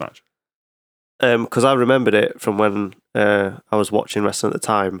pick this match? Because I remembered it from when I was watching wrestling at the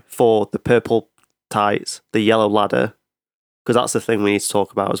time for the purple tights, the yellow ladder, because that's the thing we need to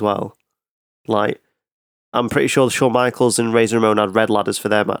talk about as well. Like, I'm pretty sure Shawn Michaels and Razor Ramon had red ladders for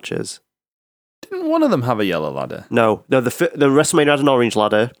their matches. Didn't one of them have a yellow ladder? No, the WrestleMania had an orange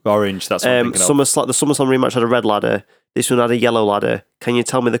ladder. Orange, that's what I'm thinking of. The SummerSlam rematch had a red ladder. This one had a yellow ladder. Can you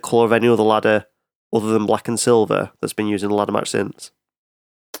tell me the colour of any other ladder other than black and silver that's been used in the ladder match since?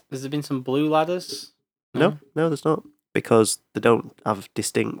 Has there been some blue ladders? No, there's not. Because they don't have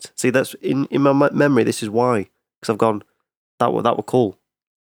distinct. See, that's in my memory, this is why. Because I've gone, that were cool.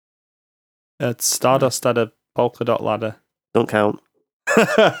 Stardust had a polka dot ladder. Don't count.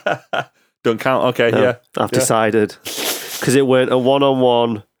 Don't count, okay, No, yeah. I've decided. Because it weren't a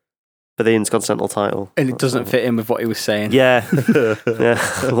one-on-one for the Intercontinental title. And it doesn't fit in with what he was saying. Yeah. Yeah.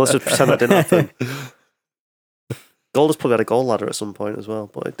 Let's just pretend that didn't happen. Goldust probably had a gold ladder at some point as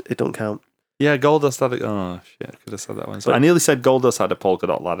well, but it don't count. Yeah, Goldust had a... Oh, shit, I could have said that one. So I nearly said Goldust had a polka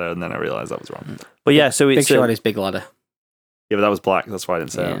dot ladder, and then I realised that was wrong. But yeah, so Big it's... Show had his big ladder. Yeah, but that was black, that's why I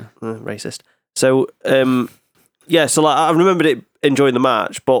didn't say Yeah. it. Racist. So, yeah, so like, I remembered it enjoying the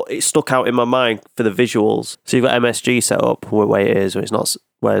match, but it stuck out in my mind for the visuals. So you've got MSG set up where it is, where it's not...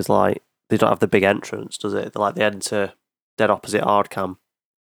 Whereas, like, they don't have the big entrance, does it? They're like, they enter dead opposite hard cam,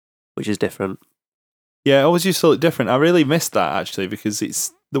 which is different. Yeah, I always used to look different. I really missed that, actually, because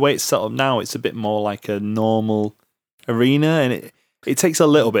it's the way it's set up now, it's a bit more like a normal arena, and it takes a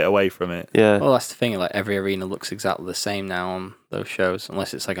little bit away from it. Yeah. Well, that's the thing. Like, every arena looks exactly the same now on those shows,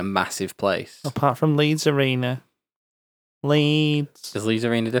 unless it's like a massive place. Apart from Leeds Arena. Leeds. Is Leeds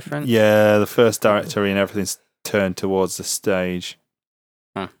Arena different? Yeah, the first direct arena, everything's turned towards the stage.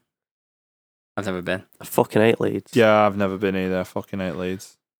 I've never been. I fucking hate Leeds. Yeah, I've never been either. I fucking hate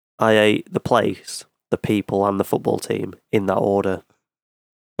Leeds. I hate the place, the people, and the football team in that order.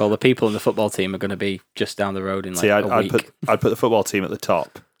 Well, the people in the football team are going to be just down the road in like I'd a week. put the football team at the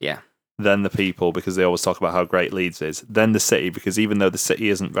top. Yeah. Then the people, because they always talk about how great Leeds is. Then the city, because even though the city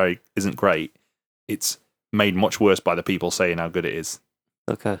isn't great, it's made much worse by the people saying how good it is.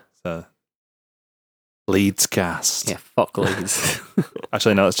 Okay. So Leeds cast. Yeah, fuck Leeds.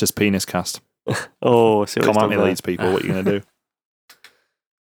 Actually, no, it's just penis cast. Oh, see what Come he's at me, done there. Leeds people. What are you going to do?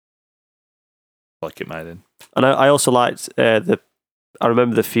 Like it, mate. And I also liked I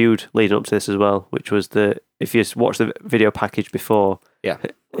remember the feud leading up to this as well, which was if you watch the video package before, Yeah.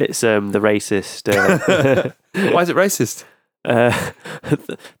 it's the racist. Why is it racist?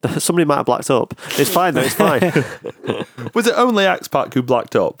 Somebody might have blacked up. It's fine though. It's fine. Was it only X-Pac who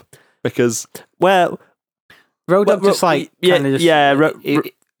blacked up? Because Well, Road Dogg just like yeah, kinda just, yeah,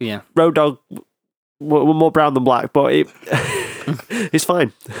 yeah. Road Dogg were more brown than black, but it's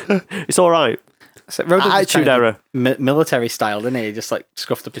fine. It's all right. So Road Dogg Attitude error. Military style, didn't he? He just like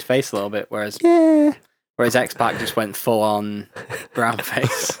scruffed up his face a little bit, whereas X-Pac just went full on brown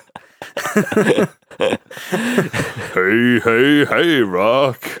face. Hey,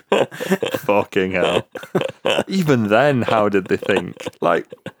 Rock. Fucking hell. Even then, how did they think?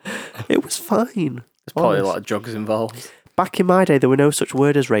 Like, It was fine. There's probably a lot of drugs involved. Back in my day, there were no such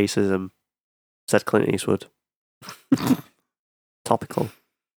word as racism, said Clint Eastwood. Topical.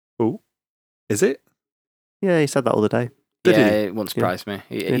 is it? Yeah, he said that the other day. Did yeah, he? it wouldn't surprise me.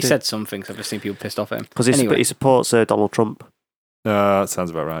 He did. said some things. I've just seen people pissed off at him. Because Anyway. he supports Donald Trump. That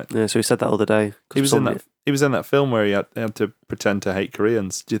sounds about right. Yeah, so he said that the other day. He was in that film where he had to pretend to hate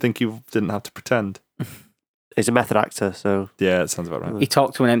Koreans. Do you think he didn't have to pretend? He's a method actor, so... Yeah, it sounds about right. He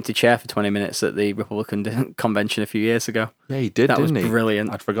talked to an empty chair for 20 minutes at the Republican convention a few years ago. Yeah, he did, That was didn't he? brilliant.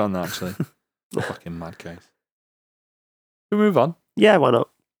 I'd forgotten that, actually. Fucking mad case. We move on. Yeah, why not?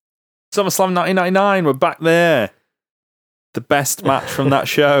 SummerSlam 1999, we're back there. The best match from that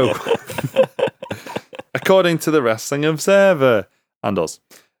show. According to the Wrestling Observer and us.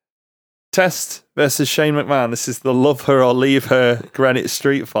 Test versus Shane McMahon. This is the love her or leave her Greenwich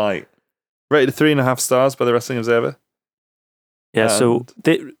Street fight. Rated 3.5 stars by the Wrestling Observer. Yeah, so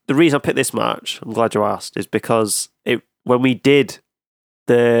the reason I picked this match, I'm glad you asked, is because when we did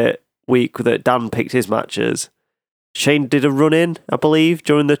the week that Dan picked his matches, Shane did a run-in, I believe,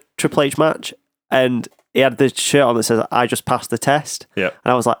 during the Triple H match, and he had the shirt on that says, I just passed the test. Yeah.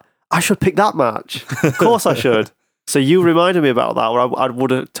 And I was like, I should pick that match. Of course I should. So you reminded me about that, or I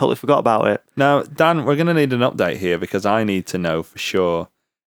would have totally forgot about it. Now, Dan, we're going to need an update here because I need to know for sure.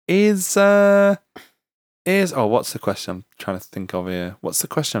 What's the question I'm trying to think of here? What's the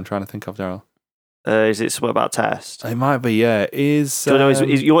question I'm trying to think of, Daryl? Is it something about Test? It might be, yeah. You want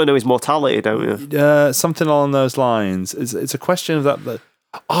to know his mortality, don't you? Something along those lines. It's a question of that.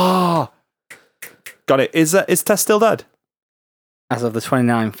 Got it. Is Test still dead? As of the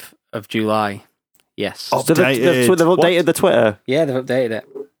 29th of July, yes. Oh, So they've updated the Twitter. Yeah, they've updated it.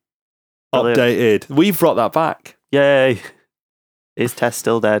 Updated. We've brought that back. Yay. Is Test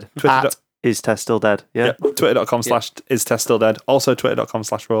still dead? Is Test still dead? Yeah. Twitter.com/is Test still dead. Also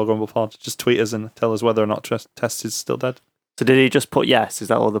Twitter.com/Royal Grumble Pod. Just tweet us and tell us whether or not Test is still dead. So did he just put yes? Is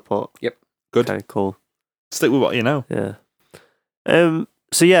that all they put? Yep. Good. Okay, cool. Stick with what you know. Yeah.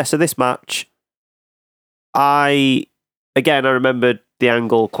 So this match, I remembered the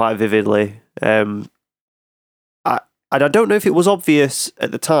angle quite vividly. I don't know if it was obvious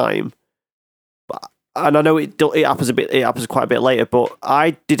at the time, and I know it happens a bit. It happens quite a bit later, but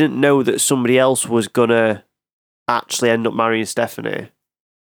I didn't know that somebody else was gonna actually end up marrying Stephanie.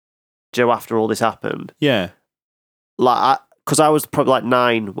 Joe, after all this happened, Yeah. because I was probably like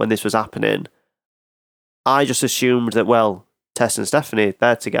 9 when this was happening. I just assumed that Tess and Stephanie,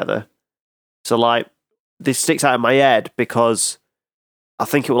 they're together. So this sticks out in my head because I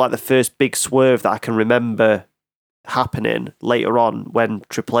think it was like the first big swerve that I can remember happening later on when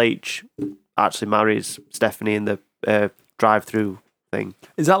Triple H actually marries Stephanie in the drive-through thing.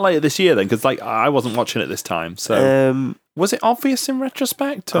 Is that later this year then? Because I wasn't watching it this time. So was it obvious in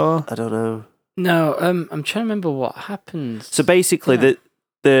retrospect or I don't know. No, I'm trying to remember what happened. So basically,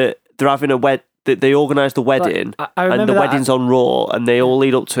 they're having a they organise the wedding, I and the wedding's on Raw, and they all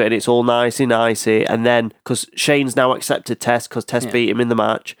lead up to it, and it's all nicey, and then because Shane's now accepted Tess because Tess beat him in the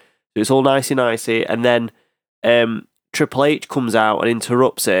match, so it's all nicey, and then Triple H comes out and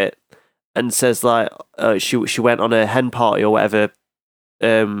interrupts it and says she went on a hen party or whatever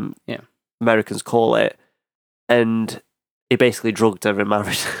Americans call it, and he basically drugged her and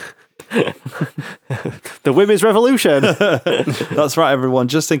married her. The women's revolution. That's right, everyone.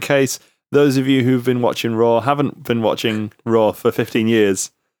 Just in case those of you who've been watching Raw haven't been watching Raw for 15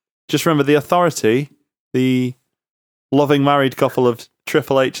 years, just remember the Authority, the loving married couple of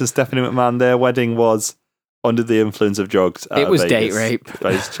Triple H and Stephanie McMahon, their wedding was under the influence of drugs. It was date rape.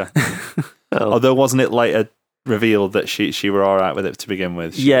 Although wasn't it later revealed that she were all right with it to begin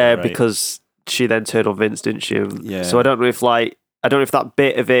with? Because she then turned on Vince, didn't she? Yeah. So I don't know if that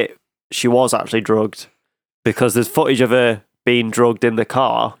bit of it she was actually drugged, because there's footage of her being drugged in the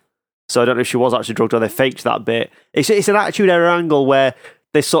car. So I don't know if she was actually drugged or they faked that bit. It's an attitude error angle where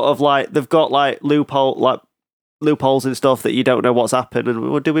they sort of they've got loopholes and stuff that you don't know what's happened,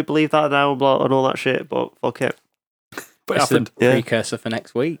 and do we believe that now and all that shit? But fuck it. But it happened. Precursor for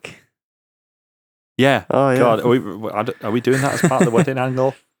next week. Yeah. Oh yeah. God, are we doing that as part of the wedding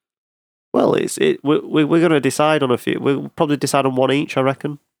angle? Well, we're going to decide on a few. We'll probably decide on one each, I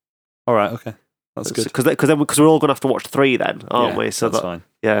reckon. All right. Okay. That's good. Because we're all going to have to watch 3 then, aren't we? So that's fine.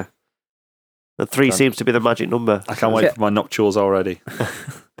 Yeah. The 3 seems to be the magic number. I can't wait for my nuptials already.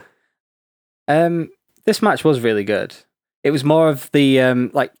 This match was really good. It was more of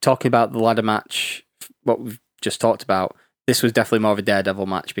the talking about the ladder match, what we've just talked about. This was definitely more of a Daredevil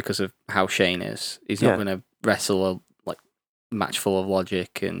match because of how Shane is. He's not going to wrestle a match full of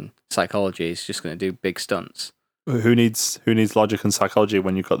logic and psychology. He's just going to do big stunts. Who needs logic and psychology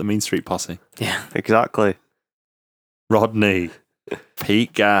when you've got the Mean Street Posse? Yeah, exactly. Rodney,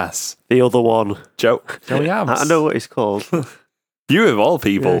 Pete Gas, the other one, Joey Abs. I know what he's called. You of all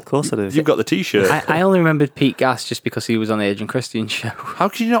people. Yeah, of course I do. You've got the T-shirt. I only remembered Pete Gas just because he was on the Agent Christian show. How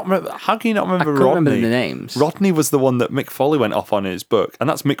can you not remember? I Rodney? can't remember the names. Rodney was the one that Mick Foley went off on in his book, and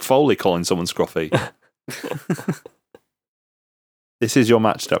that's Mick Foley calling someone scruffy. This is your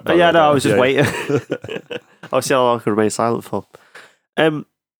match step. I was just waiting. I was seeing how long I could remain silent for. So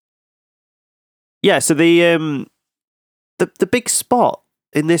the big spot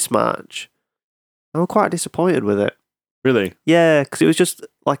in this match, I'm quite disappointed with it. Really? Yeah, because it was just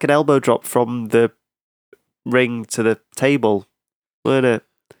like an elbow drop from the ring to the table, weren't it?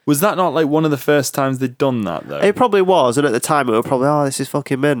 Was that not one of the first times they'd done that, though? It probably was, and at the time it was probably, this is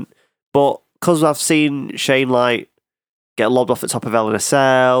fucking mint. But because I've seen Shane, get lobbed off the top of Hell in a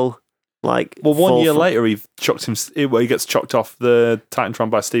Cell, 1 year later he chucked him. He gets chucked off the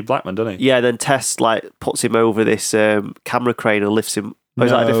Titantron by Steve Blackman, doesn't he? Yeah, then Tess puts him over this camera crane and lifts him. No,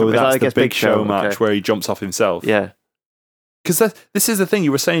 that's the Big Show match where he jumps off himself. Yeah. Because this is the thing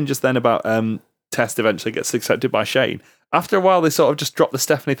you were saying just then about Test eventually gets accepted by Shane. After a while, they sort of just drop the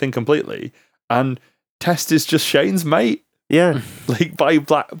Stephanie thing completely, and Test is just Shane's mate. Yeah. By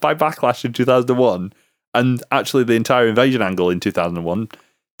Backlash in 2001, and actually the entire Invasion angle in 2001,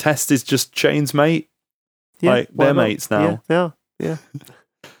 Test is just Shane's mate. Yeah, they're mates now. Yeah.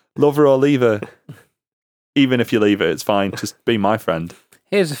 Love her or leave her. Even if you leave her, it's fine. Just be my friend.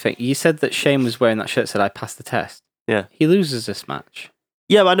 Here's the thing. You said that Shane was wearing that shirt that said, I passed the test. Yeah. He loses this match.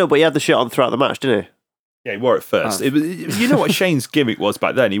 Yeah, I know, but he had the shirt on throughout the match, didn't he? Yeah, he wore it first. Oh. You know what Shane's gimmick was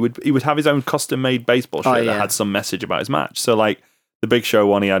back then? He would have his own custom-made baseball shirt that had some message about his match. So, like, the Big Show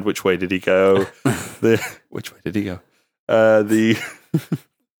one he had, Which Way Did He Go? Which way did he go? The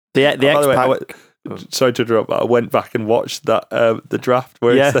X-Pac. Sorry to interrupt, but I went back and watched that the draft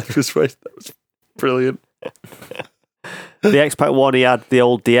where he said Which Way. That was brilliant. The X-Pac one, he had the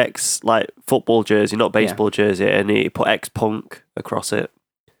old DX like football jersey, not baseball jersey, and he put X-Punk across it.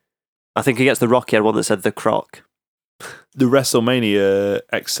 I think against the Rock, he had one that said The Croc. The WrestleMania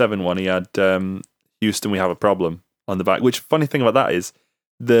X7 one, he had Houston, We Have a Problem on the back. Which, funny thing about that is,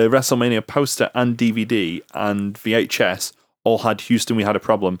 the WrestleMania poster and DVD and VHS all had Houston, We Had a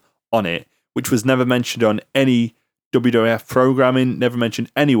Problem on it, which was never mentioned on any WWF programming, never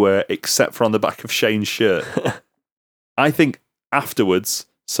mentioned anywhere except for on the back of Shane's shirt. I think afterwards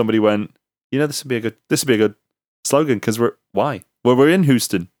somebody went, this would be a good slogan because we're in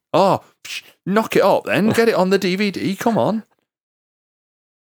Houston. Oh, knock it up then, get it on the DVD. Come on.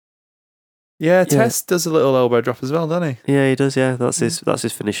 Yeah, Test does a little elbow drop as well, doesn't he? Yeah, he does. Yeah, that's his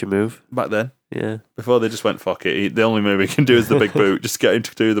finishing move. Back then, yeah. Before they just went fuck it. The only move he can do is the big boot. Just get him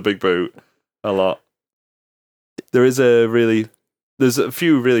to do the big boot a lot. There's a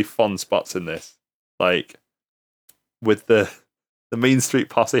few really fun spots in this, like with the Mean Street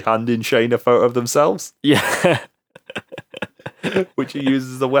Posse handing Shane a photo of themselves. Yeah, which he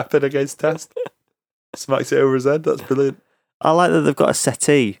uses as a weapon against Test. Smacks it over his head. That's brilliant. I like that they've got a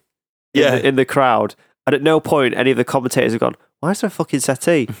settee. In the crowd, and at no point any of the commentators have gone, "Why is there a fucking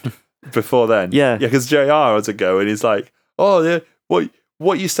settee?" Before then, yeah, because JR has a go, and he's like, "Oh, yeah,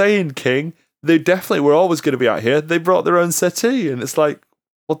 what you saying, King? They definitely were always going to be out here. They brought their own settee," and it's like,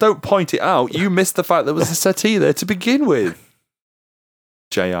 "Well, don't point it out. You missed the fact there was a settee there to begin with."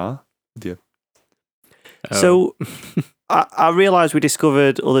 JR, yeah. So, I realised we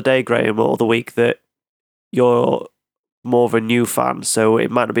discovered other day, Graeme, or the week that you're more of a new fan, so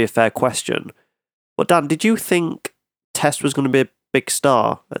it might not be a fair question. But Dan, did you think Test was going to be a big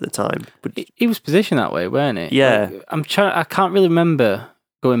star at the time? He was positioned that way, weren't he? Yeah. Like, I can't really remember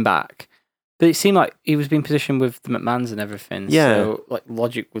going back, but it seemed like he was being positioned with the McMahons and everything. Yeah. So, like,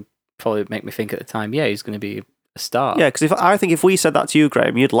 logic would probably make me think at the time, he's going to be a star. Yeah, because I think if we said that to you,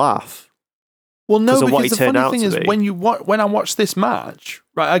 Graeme, you'd laugh. Well, no, because the funny thing is, when I watch this match,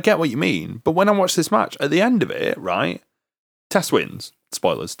 right, I get what you mean, but when I watch this match, at the end of it, right, Test wins.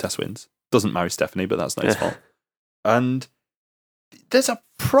 Spoilers, Test wins. Doesn't marry Stephanie, but that's not his fault. And there's a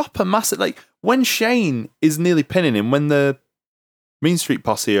proper massive, like, when Shane is nearly pinning him, when the Mean Street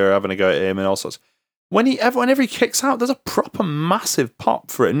Posse are having a go at him and all sorts, whenever he kicks out, there's a proper massive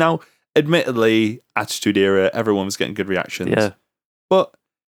pop for it. Now, admittedly, Attitude Era, everyone was getting good reactions. Yeah. But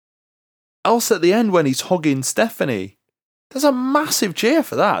also at the end, when he's hugging Stephanie, there's a massive cheer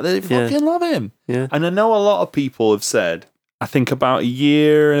for that. They fucking love him. Yeah. And I know a lot of people have said, I think about a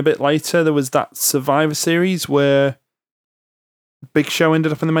year and a bit later, there was that Survivor Series where Big Show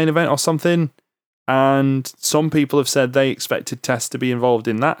ended up in the main event or something. And some people have said they expected Test to be involved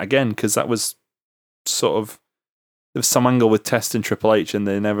in that again, because that was sort of, there was some angle with Test and Triple H and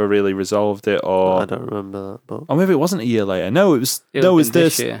they never really resolved it. Or I don't remember that. But... Or maybe it wasn't a year later. No, it was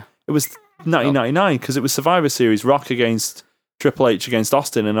this year. It was 1999 because it was Survivor Series, Rock against Triple H against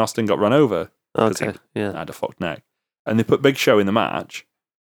Austin, and Austin got run over. Okay, he had a fucked neck. And they put Big Show in the match.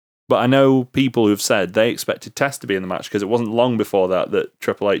 But I know people who've said they expected Test to be in the match because it wasn't long before that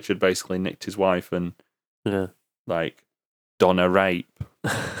Triple H had basically nicked his wife and done a rape.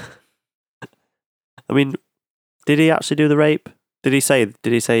 I mean, did he actually do the rape? Did he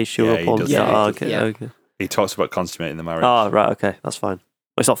say she was up on? Yeah, okay. He talks about consummating the marriage. Oh, right, okay, that's fine.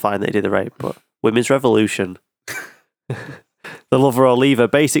 Well, it's not fine that he did the rape, but women's revolution. The lover or leaver.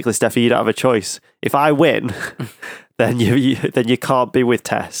 Basically, Steffi, you don't have a choice. If I win, then you can't be with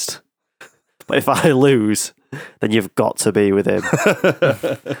Test. But if I lose, then you've got to be with him.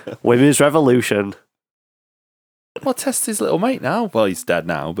 Women's revolution. Well, Test's his little mate now. Well, he's dead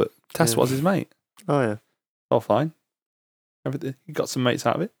now, but Test was his mate. Oh, yeah. All fine. Everything. He got some mates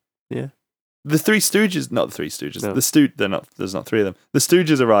out of it. Yeah. The Three Stooges, not the Three Stooges. No. There's not three of them. The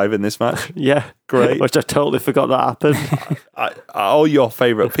Stooges arrive in this match. Yeah, great. Which I totally forgot that happened. All your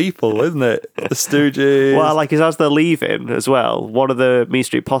favourite people, isn't it? The Stooges. Well, like as they're leaving as well, one of the Mean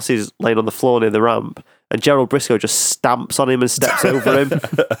Street Posse's laying on the floor near the ramp, and Gerald Briscoe just stamps on him and steps over him.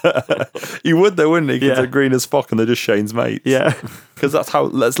 You would though, wouldn't he? Because they're green as fuck and they're just Shane's mates. Yeah, because that's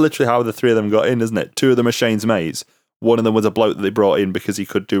literally how the three of them got in, isn't it? Two of them are Shane's mates. one of them was a bloke that they brought in because he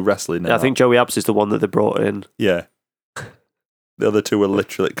could do wrestling. Yeah, I think Joey Abs is the one that they brought in. Yeah. The other two were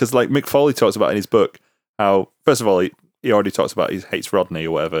literally... Because like Mick Foley talks about in his book how, first of all, he already talks about he hates Rodney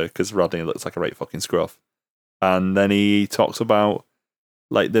or whatever because Rodney looks like a right fucking scruff. And then he talks about,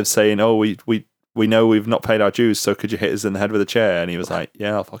 like, they're saying, oh, we know we've not paid our dues, so could you hit us in the head with a chair? And he was like,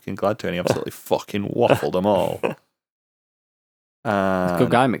 yeah, I'm fucking glad to. And he absolutely fucking waffled them all. Good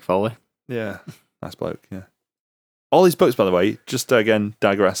guy, Mick Foley. Yeah, nice bloke, yeah. All these books, by the way, just again,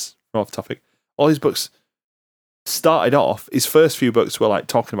 digress from off topic. All these books started off, his first few books were like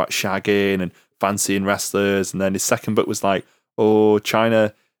talking about shagging and fancying wrestlers. And then his second book was like, oh,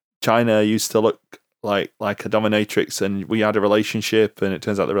 China used to look like a dominatrix and we had a relationship. And it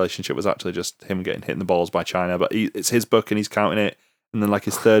turns out the relationship was actually just him getting hit in the balls by China. But it's his book and he's counting it. And then like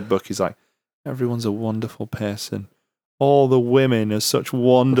his third book, he's like, everyone's a wonderful person. All the women are such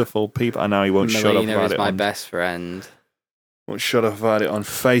wonderful people. And now he won't shut up about is it. My best friend. Won't shut up about it on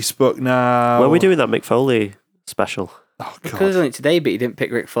Facebook now. When are we doing that Mick Foley special? Oh, Could have God. done it today, but he didn't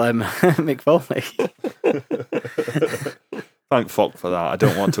pick Ric Flair, Mick Foley. Thank fuck for that. I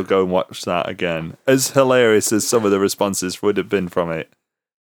don't want to go and watch that again. As hilarious as some of the responses would have been from it.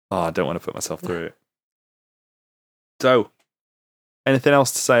 Oh, I don't want to put myself through it. So, anything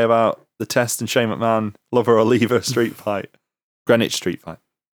else to say about the Test and Shane McMahon Lover or Leaver street fight? Greenwich street fight.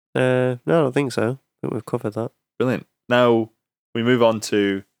 No, I don't think so. I think we've covered that. Brilliant. Now, we move on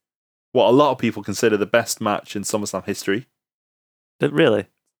to what a lot of people consider the best match in SummerSlam history. Really?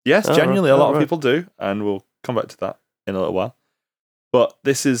 Yes, Oh, genuinely, a lot of right. people do, and we'll come back to that in a little while. But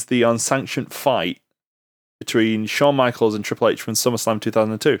this is the unsanctioned fight between Shawn Michaels and Triple H from SummerSlam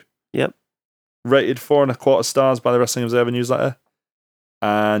 2002. Yep. Rated 4.25 stars by the Wrestling Observer newsletter.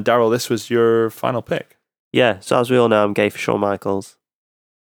 And Daryl, this was your final pick. Yeah, so as we all know, I'm gay for Shawn Michaels.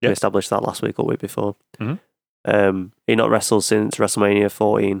 Yep. We established that last week or week before. Mhm. He'd not wrestled since WrestleMania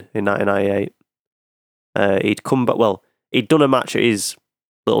 14 in 1998. He'd come back, well, he'd done a match at his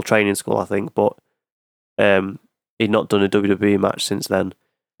little training school, I think, but he'd not done a WWE match since then.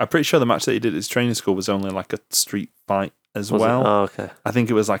 I'm pretty sure the match that he did at his training school was only like a street fight as Was it? well. Oh, okay. I think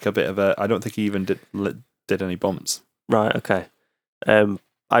it was like a bit of a... I don't think he even did any bumps. Right, okay.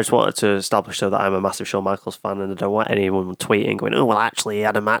 I just wanted to establish though that I'm a massive Shawn Michaels fan and I don't want anyone tweeting going, oh, well, actually, he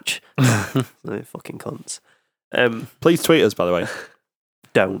had a match. They're fucking cunts. Please tweet us, by the way.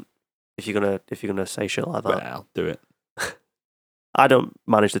 Don't. If you're gonna say shit like that. Well, do it. I don't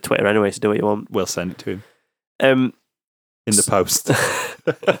manage the Twitter anyway, so do what you want. We'll send it to him Um, in the post.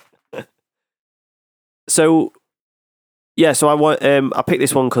 So, yeah, so I picked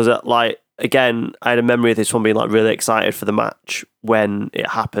this one because, like, again, I had a memory of this one being like really excited for the match when it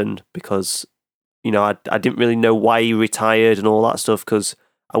happened because, you know, I didn't really know why he retired and all that stuff because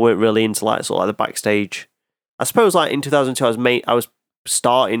I weren't really into like sort of like the backstage. I suppose like in 2002 I was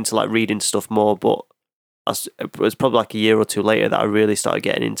starting to like read into stuff more, but it was probably like a year or two later that I really started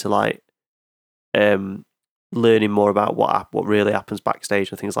getting into like learning more about what really happens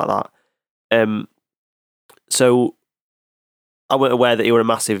backstage and things like that. So I wasn't aware that he were a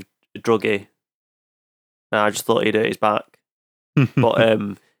massive druggie. I just thought he'd hurt his back. But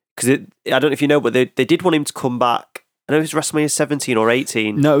because I don't know if you know, but they did want him to come back. I know it was WrestleMania 17 or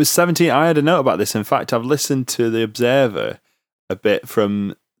 18. No, it was 17. I had a note about this. In fact, I've listened to The Observer a bit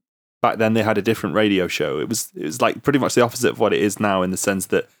from back then. They had a different radio show. It was like pretty much the opposite of what it is now in the sense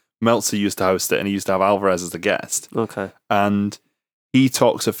that Meltzer used to host it and he used to have Alvarez as a guest. Okay. And he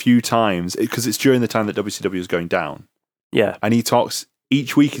talks a few times because it's during the time that WCW was going down. Yeah. And he talks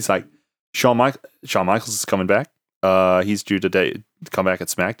each week. He's like, Shawn Michaels is coming back. He's due to come back at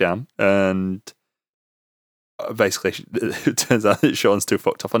SmackDown. And basically, it turns out that Shawn's too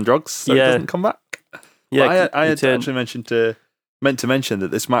fucked up on drugs, so he doesn't come back. Yeah, but I had actually meant to mention that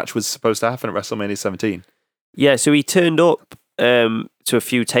this match was supposed to happen at WrestleMania 17. Yeah, so he turned up to a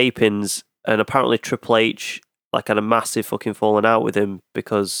few tapings, and apparently Triple H like had a massive fucking falling out with him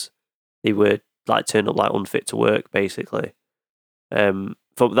because they were like turned up like unfit to work, basically. I'm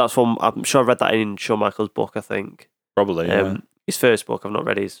sure I read that in Shawn Michaels' book, I think. Probably, yeah. His first book, I've not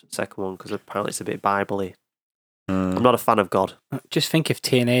read his second one because apparently it's a bit Bible-y. I'm not a fan of God. Just think if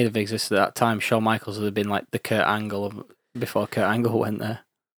TNA had existed at that time, Shawn Michaels would have been like the Kurt Angle before Kurt Angle went there.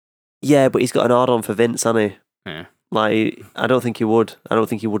 Yeah, but he's got an hard-on for Vince, hasn't he? Yeah. Like, I don't think he would. I don't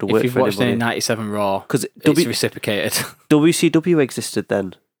think he would have worked If you've for watched any anybody. 97 Raw, Because it's reciprocated. WCW existed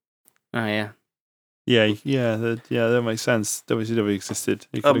then. Oh, yeah. That makes sense. WCW existed.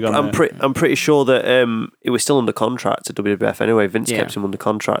 He could have gone I'm there. I'm pretty sure that it was still under contract at WWF anyway. Vince kept him under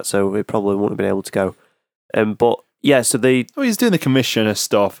contract, so he probably wouldn't have been able to go. But yeah, so He's doing the commissioner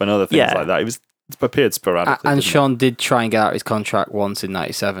stuff and other things like that. It's appeared sporadically. And didn't it? Shawn did try and get out his contract once in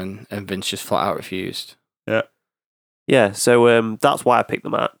 '97, and Vince just flat out refused. Yeah, so that's why I picked the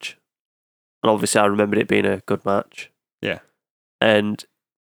match. And obviously I remembered it being a good match. Yeah. And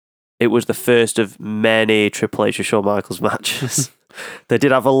it was the first of many Triple H and Shawn Michaels matches. They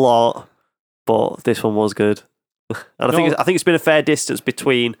did have a lot, but this one was good. And I think it's been a fair distance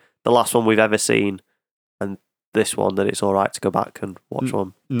between the last one we've ever seen and this one that it's all right to go back and watch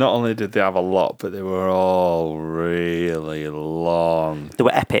one. Not only did they have a lot, but they were all really long. They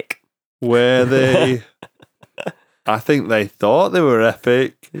were epic. Were they? I think they thought they were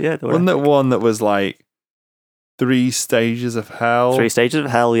epic. Yeah, they were Wasn't epic. it one that was like 3 stages of hell? 3 stages of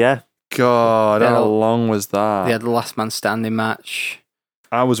hell, yeah. God, Yeah. how long was that? They had the last man standing match.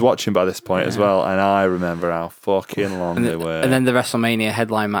 I was watching by this point as well, and I remember how fucking long they were. And then the WrestleMania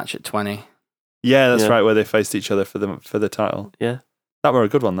headline match at 20. yeah, that's Yeah. right, where they faced each other for the title. Yeah. That were a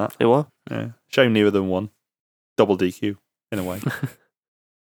good one, that. It was. Yeah. Shame neither of them won. Double DQ, in a way.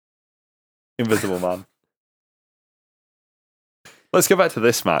 Invisible Man. Let's go back to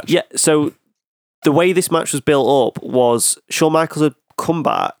this match. Yeah, so the way this match was built up was Shawn Michaels had come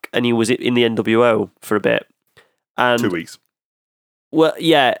back and he was in the NWO for a bit. And 2 weeks. Well,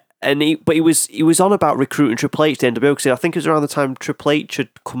 yeah, and he was on about recruiting Triple H to NWO because I think it was around the time Triple H had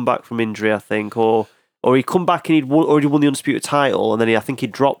come back from injury, I think, or he'd come back and he'd already won the Undisputed title, and then I think he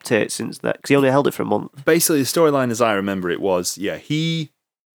dropped it since that because he only held it for a month. Basically, the storyline, as I remember it, was he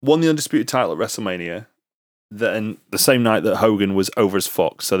won the Undisputed title at WrestleMania. Then the same night that Hogan was over as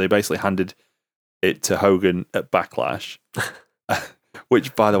fuck, so they basically handed it to Hogan at Backlash.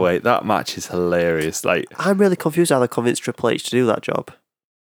 Which, by the way, that match is hilarious. Like, I'm really confused how they convinced Triple H to do that job.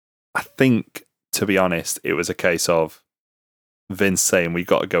 I think, to be honest, it was a case of Vince saying we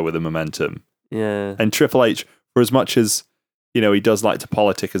got to go with the momentum, Yeah, and Triple H, for as much as he does like to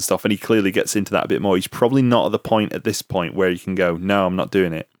politic and stuff, and he clearly gets into that a bit more. He's probably not at the point at this point where he can go, no, I'm not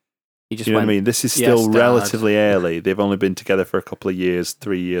doing it. He just You know went, what I mean? This is still "Yes, Dad." relatively early. They've only been together for a couple of years,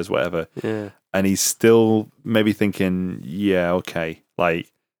 3 years, whatever. yeah. And he's still maybe thinking, yeah, okay.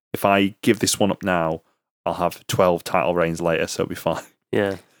 Like, if I give this one up now, I'll have 12 title reigns later, so it'll be fine.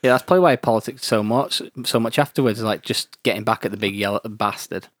 Yeah. Yeah, that's probably why he politics so much afterwards, like just getting back at the big yellow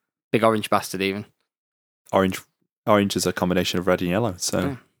bastard. Big orange bastard, even. Orange is a combination of red and yellow, so...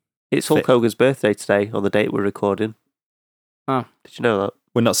 Yeah. It's Hulk Fit. Hogan's birthday today on the date we're recording. Oh. Did you know that?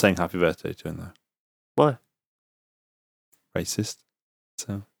 We're not saying happy birthday to him, though. Why? Racist.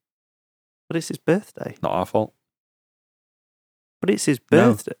 So, But it's his birthday. not our fault. But it's his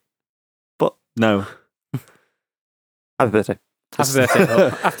No. birthday. No. Happy birthday. Happy birthday,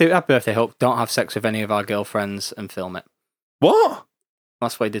 Hulk. Happy birthday, Hulk. Don't have sex with any of our girlfriends and film it. What?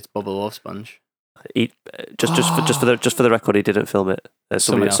 That's what he did to Bubba Love Sponge. He, just for the record, he didn't film it.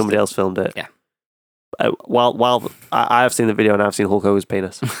 Somebody else filmed it. Yeah. While I have seen the video and I've seen Hulk Hogan's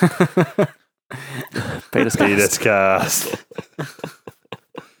penis. Penis Penis cast.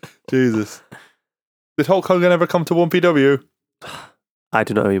 Jesus. Did Hulk Hogan ever come to 1PW? I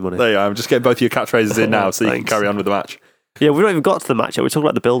do not owe you money. There you go. I'm just getting both your catchphrases in now so you can Thanks. carry on with the match. Yeah, we don't even got to the match yet. We're talking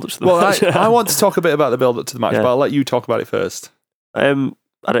about the build-up to the Well, match. I want to talk a bit about the build-up to the match, Yeah. but I'll let you talk about it first. I don't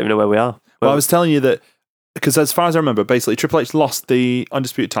even know where we are. Well, I was telling you that, because as far as I remember, basically Triple H lost the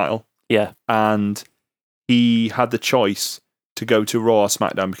Undisputed title, Yeah. and he had the choice to go to Raw or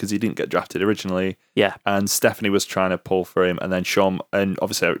SmackDown because he didn't get drafted originally. Yeah. And Stephanie was trying to pull for him, and then Shawn, and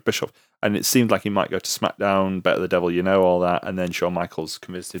obviously Eric Bischoff. And it seemed like he might go to SmackDown, Better the Devil, all that. And then Shawn Michaels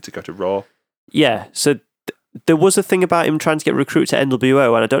convinced him to go to Raw. Yeah, so there was a thing about him trying to get recruited to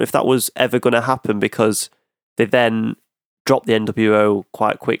NWO, and I don't know if that was ever going to happen because they then dropped the NWO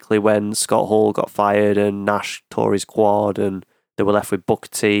quite quickly when Scott Hall got fired and Nash tore his quad, and they were left with Booker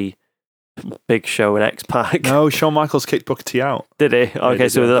T, Big Show, and X-Pac. No, Shawn Michaels kicked Booker T out. Did he? Okay,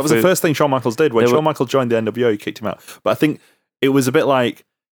 so that was the first thing Shawn Michaels did. When Shawn Michaels joined the NWO, he kicked him out. But I think it was a bit like,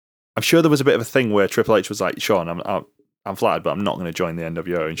 I'm sure there was a bit of a thing where Triple H was like, Shawn, I'm flattered, but I'm not going to join the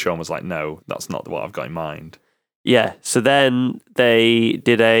NWO. And Shawn was like, no, that's not what I've got in mind. Yeah, so then they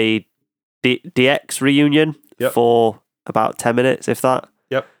did a DX reunion for about 10 minutes, if that.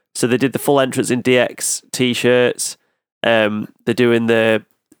 Yep. So they did the full entrance in DX t-shirts. They're doing the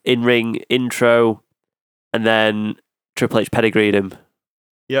in-ring intro, and then Triple H pedigreed him.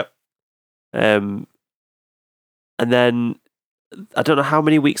 Yep. And then, I don't know how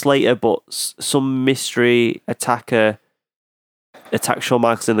many weeks later, but some mystery attacker attacked Shawn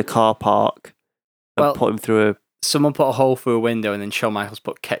Michaels in the car park and put him through a... Someone put a hole through a window and then Shawn Michaels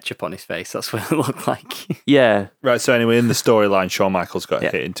put ketchup on his face. That's what it looked like. Yeah. Right, so anyway, in the storyline, Shawn Michaels got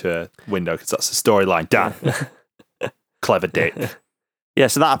hit into a window because that's the storyline. Damn. Clever dick. Yeah,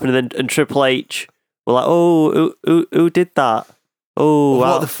 so that happened, and Triple H were like, "Oh, who did that? Oh,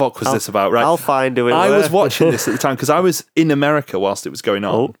 what the fuck was this about?" Right, I'll find who it I was. was watching this at the time because I was in America whilst it was going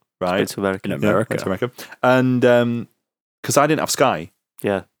on. Oh, right, to America. In America. went to America, and because I didn't have Sky,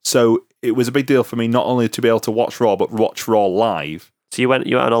 Yeah. so it was a big deal for me not only to be able to watch Raw but watch Raw live. So you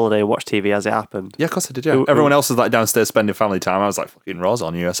went on holiday and watched TV as it happened. Yeah, of course I did. Yeah, everyone else was like downstairs spending family time. I was like, "Fucking Raw's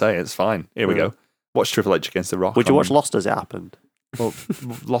on USA. It's fine. Here we go. Watch Triple H against The Rock." Would you watch Lost as it happened? Well,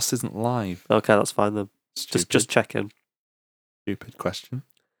 Lost isn't live. Okay, that's fine then. Stupid. Just checking. Stupid question.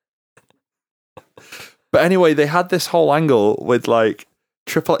 But anyway, they had this whole angle with like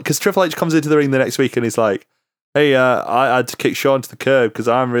because Triple H comes into the ring the next week and he's like, "Hey, I had to kick Shawn to the curb because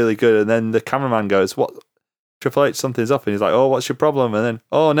I'm really good." And then the cameraman goes, "What? Triple H, something's up." And he's like, "Oh, what's your problem?" And then,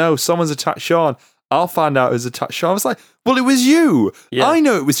 "Oh no, someone's attacked Shawn. I'll find out who's attacked Shawn." I was like, "Well, it was you. Yeah. I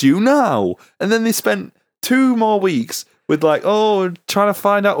know it was you now." And then they spent 2 more weeks with like, trying to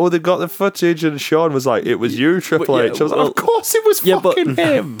find out. They've got the footage, and Shawn was like, "It was you, Triple H." I was like, "Of course it was fucking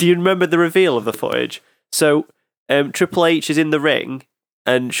him." Do you remember the reveal of the footage? So Triple H is in the ring,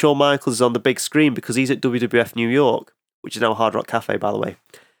 and Shawn Michaels is on the big screen because he's at WWF New York, which is now Hard Rock Cafe, by the way.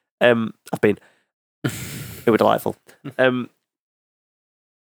 I've been. It was delightful. And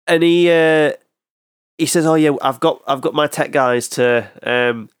he says, "Oh yeah, I've got my tech guys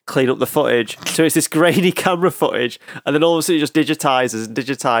to clean up the footage." So it's this grainy camera footage, and then all of a sudden it just digitizes,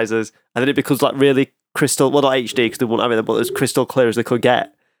 and then it becomes like really crystal. Well, not HD because they won't have it, but as crystal clear as they could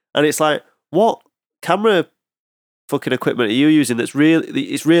get. And it's like, what camera fucking equipment are you using? It's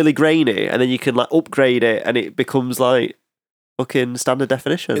really grainy, and then you can like upgrade it, and it becomes like fucking standard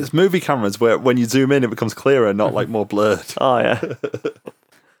definition. It's movie cameras where when you zoom in, it becomes clearer, not like more blurred. Oh yeah.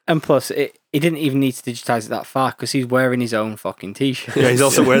 And plus, he didn't even need to digitize it that far because he's wearing his own fucking t-shirt. Yeah, he's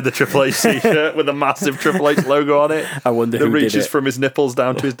also wearing the Triple H t-shirt with a massive Triple H logo on it. I wonder that who did reaches it. from his nipples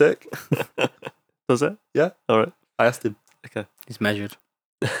down to his dick. Does it? Yeah. All right. I asked him. Okay. He's measured.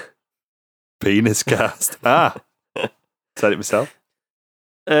 Penis cast. Said it myself.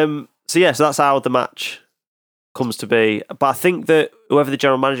 So that's how the match comes to be. But I think that whoever the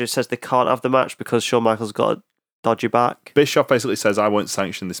general manager says they can't have the match because Shawn Michaels got a dodgy back. Bischoff basically says, "I won't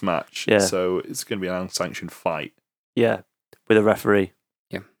sanction this match." Yeah. So it's going to be an unsanctioned fight. Yeah, with a referee.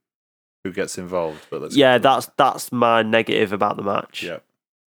 Who gets involved? But that's my negative about the match. Yeah.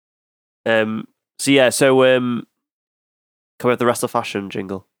 Can we have the Wrestler Fashion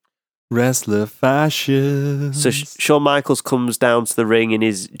jingle? Wrestler fashion. So Shawn Michaels comes down to the ring in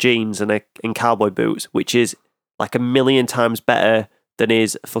his jeans and cowboy boots, which is like 1,000,000 times better than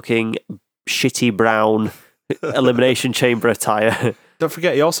his fucking shitty brown Elimination Chamber attire. Don't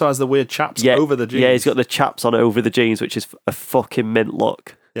forget, he also has the weird chaps over the jeans. Yeah, he's got the chaps on over the jeans, which is a fucking mint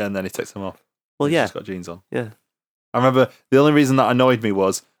look. Yeah, and then he takes them off. Well, He's yeah. just got jeans on. Yeah. I remember the only reason that annoyed me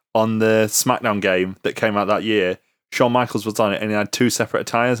was on the SmackDown game that came out that year, Shawn Michaels was on it and he had 2 separate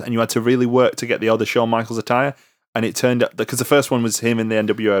attires and you had to really work to get the other Shawn Michaels attire. And it turned out, because the first one was him in the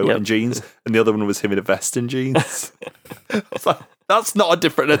NWO and jeans, and the other one was him in a vest and jeans. I was like, that's not a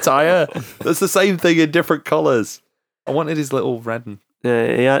different attire. That's the same thing in different colours. I wanted his little red and...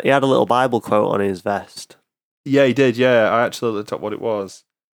 Yeah, he had a little Bible quote on his vest. Yeah, he did, yeah. I actually looked up what it was.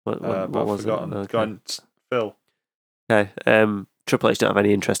 What But was I've forgotten. it? Okay. Go on, Phil. Okay. Triple H don't have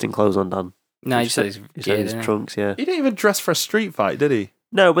any interesting clothes on, Dan. No, he said He said his trunks, yeah. He didn't even dress for a street fight, did he?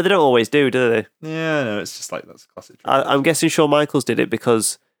 No, but they don't always do they? Yeah, no, it's just like, that's classic. I'm guessing Shawn Michaels did it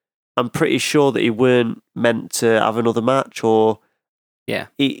because I'm pretty sure that he weren't meant to have another match, or Yeah.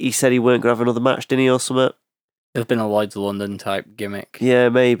 he said he weren't going to have another match, didn't he, or something? There's been a Lloyd's of London type gimmick. Yeah,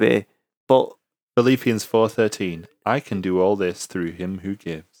 maybe. But Philippians 4:13. I can do all this through him who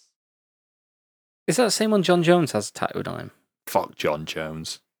gives. Is that the same one John Jones has tattooed on him? Fuck John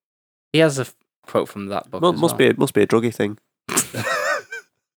Jones. He has a quote from that book. must be a druggy thing.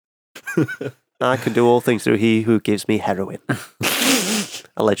 I can do all things through he who gives me heroin.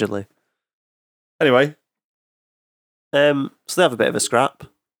 Allegedly. Anyway. So they have a bit of a scrap.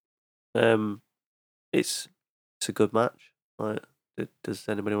 It's a good match. Like, does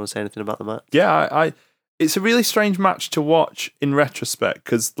anybody want to say anything about the match? Yeah, it's a really strange match to watch in retrospect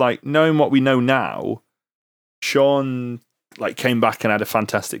because, like, knowing what we know now, Shawn came back and had a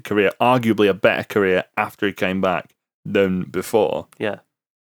fantastic career, arguably a better career after he came back than before. Yeah.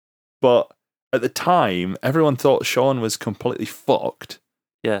 But at the time, everyone thought Shawn was completely fucked.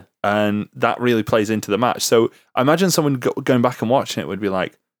 Yeah. And that really plays into the match. So I imagine someone going back and watching it would be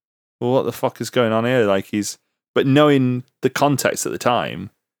like, well, what the fuck is going on here? But knowing the context at the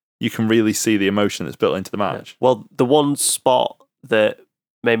time, you can really see the emotion that's built into the match. Yeah. Well, the one spot that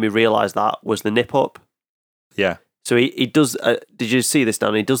made me realise that was the nip up. Yeah. So he does. Did you see this,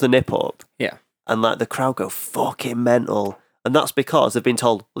 Dan? He does the nip up. Yeah. And like the crowd go fucking mental, and that's because they've been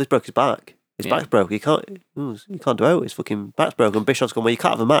told, well, he's broke his back. His back's broke. You can't do out. His fucking back's broke. And Bischoff's gone, well, you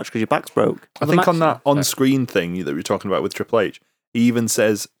can't have a match because your back's broke. I think on that on-screen thing that we were talking about with Triple H, he even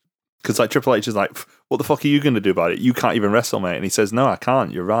says, because like Triple H is like, what the fuck are you going to do about it? You can't even wrestle, mate. And he says, no, I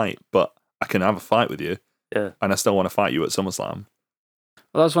can't. You're right, but I can have a fight with you. Yeah. And I still want to fight you at SummerSlam.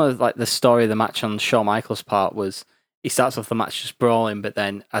 Well, that was one of like the story of the match on Shawn Michaels' part was he starts off the match just brawling, but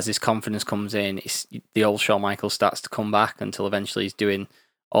then as his confidence comes in, the old Shawn Michaels starts to come back until eventually he's doing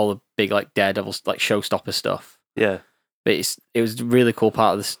all the big like Daredevil like showstopper stuff. Yeah. But it was a really cool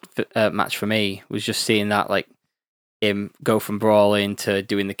part of this match for me was just seeing that like him go from brawling to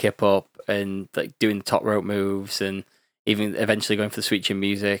doing the kip up and like doing the top rope moves and even eventually going for the Sweet Chin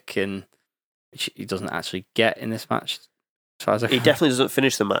Music, and which he doesn't actually get in this match. As far as he definitely doesn't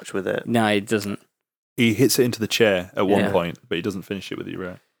finish the match with it. No, he doesn't. He hits it into the chair at one point, but he doesn't finish it with you,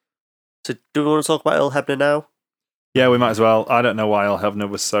 right? So do we want to talk about Earl Hebner now? Yeah, we might as well. I don't know why Earl Hebner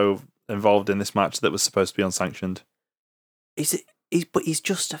was so involved in this match that was supposed to be unsanctioned. But he's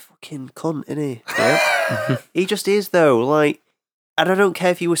just a fucking cunt, isn't he? Yeah. He just is, though. Like, and I don't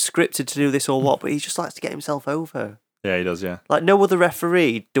care if he was scripted to do this or what, but he just likes to get himself over. Yeah, he does, yeah. Like, no other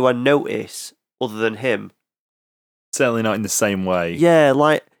referee do I notice other than him. Certainly not in the same way. Yeah,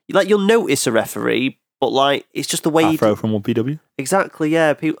 like you'll notice a referee, but like it's just the way Afro from 1PW? Exactly,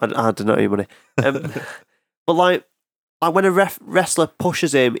 yeah. People, I don't know any money. But like when a wrestler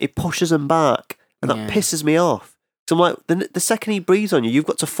pushes him, he pushes him back, and that pisses me off. So I'm like, the second he breathes on you, you've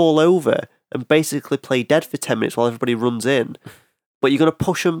got to fall over and basically play dead for 10 minutes while everybody runs in. But you're going to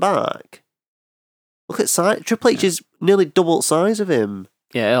push him back. Look at size. Triple H is nearly double the size of him.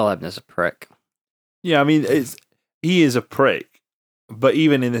 Yeah, Earl Hebner's a prick. Yeah, I mean, he is a prick, but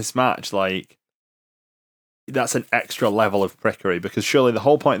even in this match, like, that's an extra level of prickery, because surely the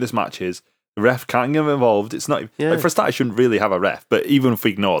whole point of this match is the ref can't get involved. It's not, like, for a start, I shouldn't really have a ref, but even if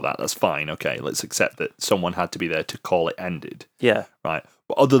we ignore that, that's fine. Okay, let's accept that someone had to be there to call it ended. Yeah. Right.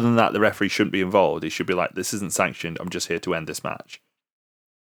 But other than that, the referee shouldn't be involved. He should be like, this isn't sanctioned. I'm just here to end this match.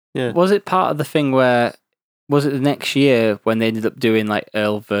 Yeah. Was it part of the thing where, was it the next year when they ended up doing like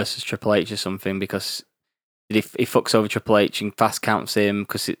Earl versus Triple H or something, because he fucks over Triple H and fast counts him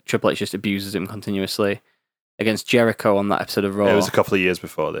because Triple H just abuses him continuously against Jericho on that episode of Raw? It was a couple of years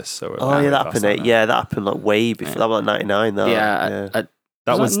before this. So that happened. Yeah, that happened like way before. That was like 99 though. Yeah.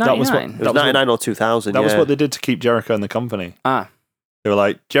 That was 99 or 2000. That was what they did to keep Jericho in the company. They were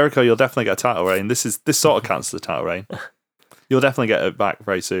like, Jericho, you'll definitely get a title reign. This sort of counts as a title reign. You'll definitely get it back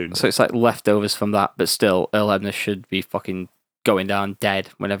very soon. So it's like leftovers from that, but still, Earl Hebner should be fucking going down dead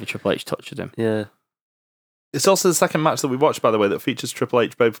whenever Triple H touches him. Yeah. It's also the second match that we watched, by the way, that features Triple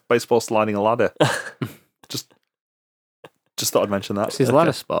H baseball sliding a ladder. Just thought I'd mention that. It's his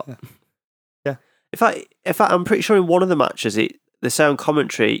ladder spot. Yeah. In fact, I'm pretty sure in one of the matches, the sound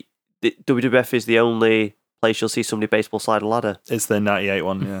commentary, the WWF is the only place you'll see somebody baseball slide a ladder. It's the 98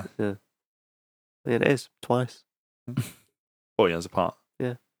 one, yeah. Yeah, it is twice. 4 years apart.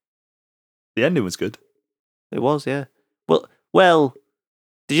 Yeah. The ending was good. It was, yeah. Well,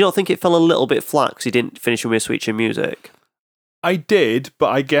 did you not think it fell a little bit flat because he didn't finish with Sweet Chin Music? I did, but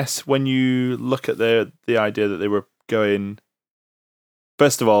I guess when you look at the idea that they were going...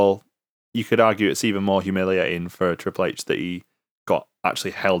 First of all, you could argue it's even more humiliating for Triple H that he got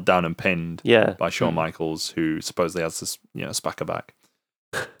actually held down and pinned by Shawn Michaels, who supposedly has this, spacker back.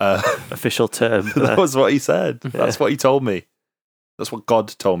 Official term. That was what he said. Yeah. That's what he told me. That's what God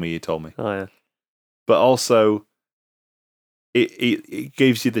told me he told me. Oh, yeah. But also, it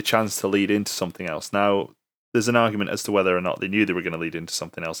gives you the chance to lead into something else. Now, there's an argument as to whether or not they knew they were going to lead into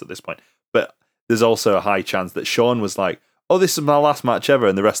something else at this point. But there's also a high chance that Shawn was like, oh, this is my last match ever.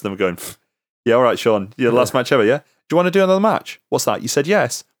 And the rest of them are going, yeah, all right, Shawn, your last match ever, yeah? Do you want to do another match? What's that? You said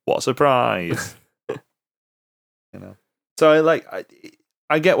yes. What a surprise. So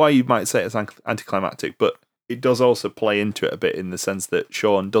I get why you might say it's anticlimactic, but it does also play into it a bit in the sense that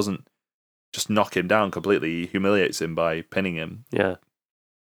Shawn doesn't just knock him down completely. He humiliates him by pinning him. Yeah.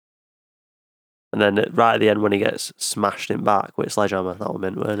 And then right at the end when he gets smashed in back with a sledgehammer, that was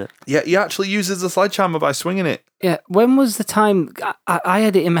meant, weren't it? Yeah, he actually uses the sledgehammer by swinging it. Yeah, when was the time... I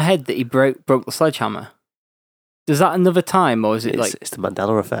had it in my head that he broke the sledgehammer. Is that another time, or is it It's the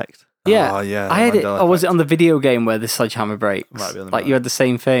Mandela effect. Yeah, yeah. I had it, or was it on the video game where the sledgehammer breaks? Might be on the like you had the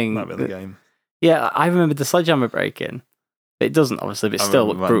same thing. Might be on the game. Yeah, I remember the sledgehammer breaking. It doesn't, obviously, but it still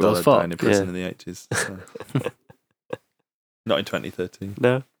looked brutal as fuck. In prison in the 80s. So. Not in 2013.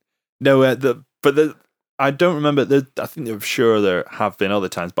 No. No, I don't remember. I think I'm sure there have been other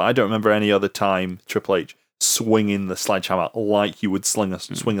times, but I don't remember any other time Triple H swinging the sledgehammer like you would swing a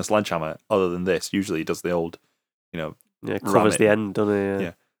sledgehammer. Other than this, usually he does the old, Yeah, covers the end, doesn't he?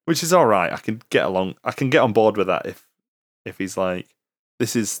 Yeah. Which is all right. I can get on board with that if he's like,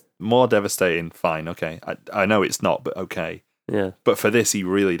 this is more devastating. Fine, okay. I know it's not, but okay. Yeah. But for this, he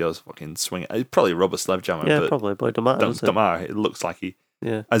really does fucking swing it. It's probably a rubber sledgehammer. Yeah, but probably, but it don't matter. Don't matter. It looks like he.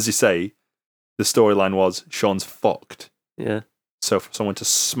 Yeah. As you say, the storyline was Shawn's fucked. Yeah. So for someone to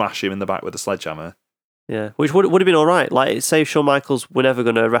smash him in the back with a sledgehammer. Yeah, which would have been all right. Like, say Shawn Michaels were never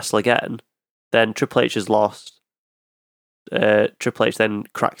going to wrestle again, then Triple H has lost. Triple H then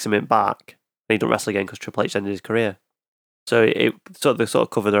cracks him in back, and he don't wrestle again because Triple H ended his career. So they sort of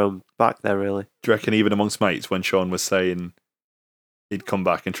cover their own back there, really. Do you reckon even amongst mates when Shawn was saying he'd come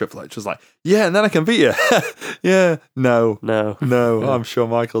back and Triple H was like, yeah, and then I can beat you? Yeah, no, I'm Shawn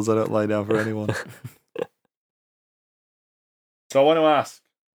Michaels. I don't lay down for anyone. So I want to ask,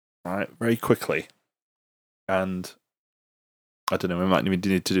 right, very quickly, and I don't know, we might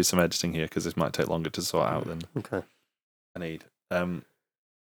need to do some editing here because this might take longer to sort out than I need. I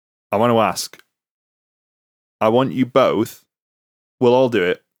want to ask, I want you both, we'll all do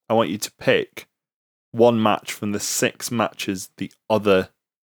it, I want you to pick one match from the 6 matches the other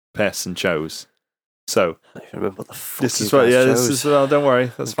person chose. So, I don't remember what the fuck this is well, don't worry,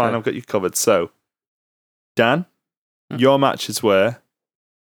 that's fine, I've got you covered. So, Dan, your matches were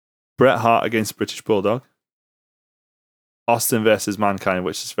Bret Hart against British Bulldog, Austin versus Mankind,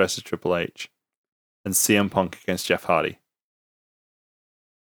 which is versus Triple H, and CM Punk against Jeff Hardy.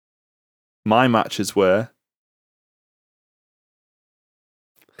 My matches were...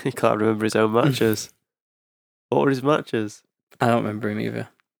 He can't remember his own matches. What were his matches? I don't remember him either.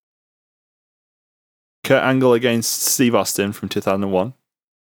 Kurt Angle against Steve Austin from 2001.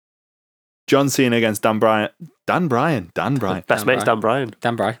 John Cena against Dan Bryan. Best mate's Dan Bryan.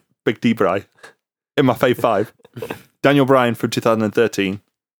 Dan Bryan. Big D Bry. In my fave 5. Daniel Bryan from 2013.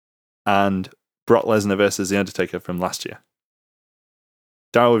 And Brock Lesnar versus The Undertaker from last year.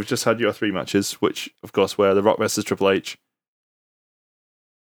 Daryl, we've just had your 3 matches, which, of course, were The Rock versus Triple H,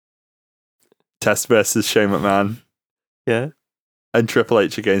 Test versus Shane McMahon, Yeah, and Triple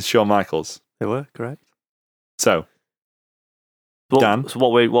H against Shawn Michaels. they were, correct. So, Dan. So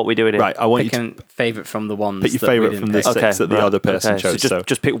what we doing here? Right, I want you Picking favourite from the ones. pick your that we favourite didn't from the pick. 6 that the other person chose. So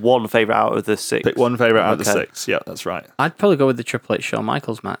just pick one favourite out of the 6. Pick one favourite out of the Okay. 6. Yeah, that's right. I'd probably go with the Triple H Shawn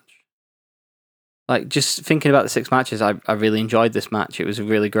Michaels match. Like, just thinking about the 6 matches, I really enjoyed this match. It was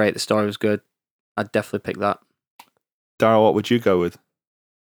really great. The story was good. I'd definitely pick that. Daryl, what would you go with?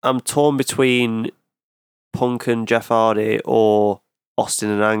 I'm torn between Punk and Jeff Hardy or Austin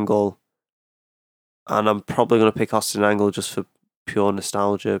and Angle, and I'm probably going to pick Austin and Angle just for pure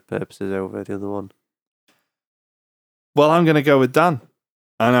nostalgia purposes over the other one. Well, I'm going to go with Dan,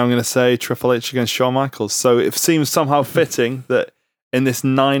 and I'm going to say Triple H against Shawn Michaels. So it seems somehow fitting that in this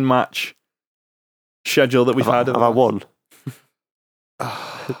 9-match schedule that we've had... Have I won?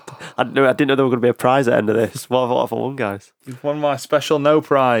 I didn't know there was going to be a prize at the end of this. What have I won, guys? You've won my special no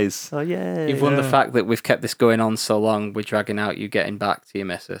prize. Oh, yeah. You've won the fact that we've kept this going on so long, we're dragging out you getting back to your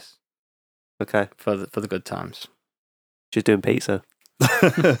missus. Okay. For the good times. She's doing pizza.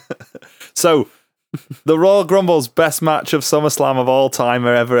 So, the Royal Grumble's best match of SummerSlam of all time,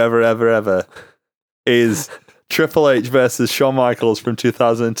 or ever, is Triple H versus Shawn Michaels from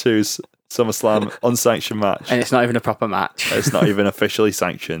 2002's SummerSlam unsanctioned match. And it's not even a proper match. It's not even officially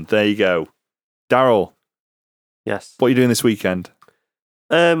sanctioned. There you go. Daryl, Yes. what are you doing this weekend?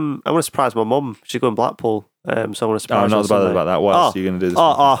 I want to surprise my mum. She's going Blackpool. So I want to surprise her. I'm not on Sunday. about that. What else are you going to do this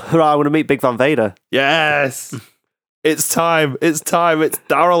weekend? Right, I want to meet Big Van Vader. Yes! It's time. It's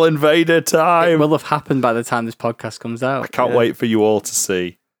Daryl and Vader It time. will have happened by the time this podcast comes I out. can't wait for you all to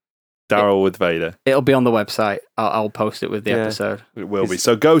see Daryl with Vader. It'll be on the website. I'll post it with the episode. It will be.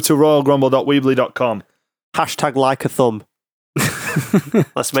 So go to royalgrumble.weebly.com. Hashtag like a thumb.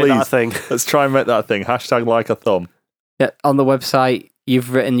 Let's make that a thing. Let's try and make that a thing. Hashtag like a thumb. Yeah, on the website,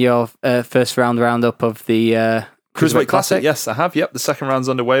 you've written your first roundup of the Cruiserweight Classic. Yes, I have. Yep, the second round's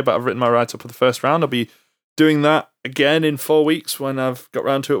underway, but I've written my write-up of the first round. I'll be doing that again in 4 weeks when I've got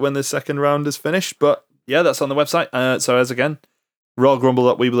round to it when the second round is finished. But yeah, that's on the website. So as again,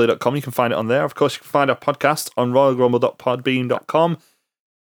 royalgrumble.weebly.com. You can find it on there. Of course, you can find our podcast on royalgrumble.podbean.com.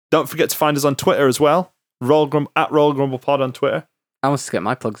 Don't forget to find us on Twitter as well. At Royal Grumble Pod on Twitter. I want to get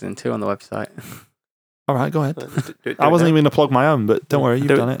my plugs in too on the website. All right, go ahead. Do I wasn't even going to plug my own, but don't worry, you've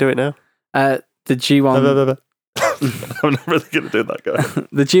done it. Do it now. The G1. I'm not really going to do that, guy.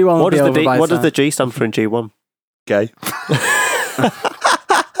 The G1. What does the G stand for in G1? Gay.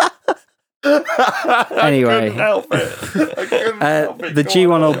 Anyway, help it. the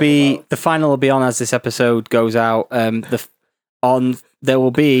G1 will be the final will be on as this episode goes out. There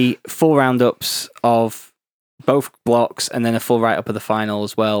will be full roundups of both blocks and then a full write up of the final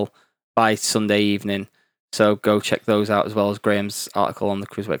as well by Sunday evening. So go check those out as well as Graeme's article on the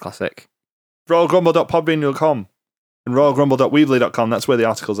Cruiserweight Classic. RoyalGrumble.podbean.com and RoyalGrumble.weebly.com. That's where the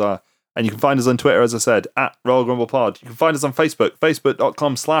articles are. And you can find us on Twitter, as I said, at Royal Grumble Pod. You can find us on Facebook,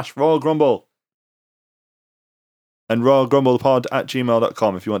 facebook.com/Royal Grumble. And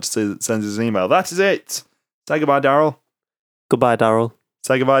RoyalGrumblePod@gmail.com if you want to send us an email. That is it. Say goodbye, Daryl. Goodbye, Daryl.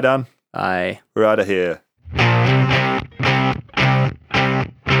 Say goodbye, Dan. Bye. We're out of here.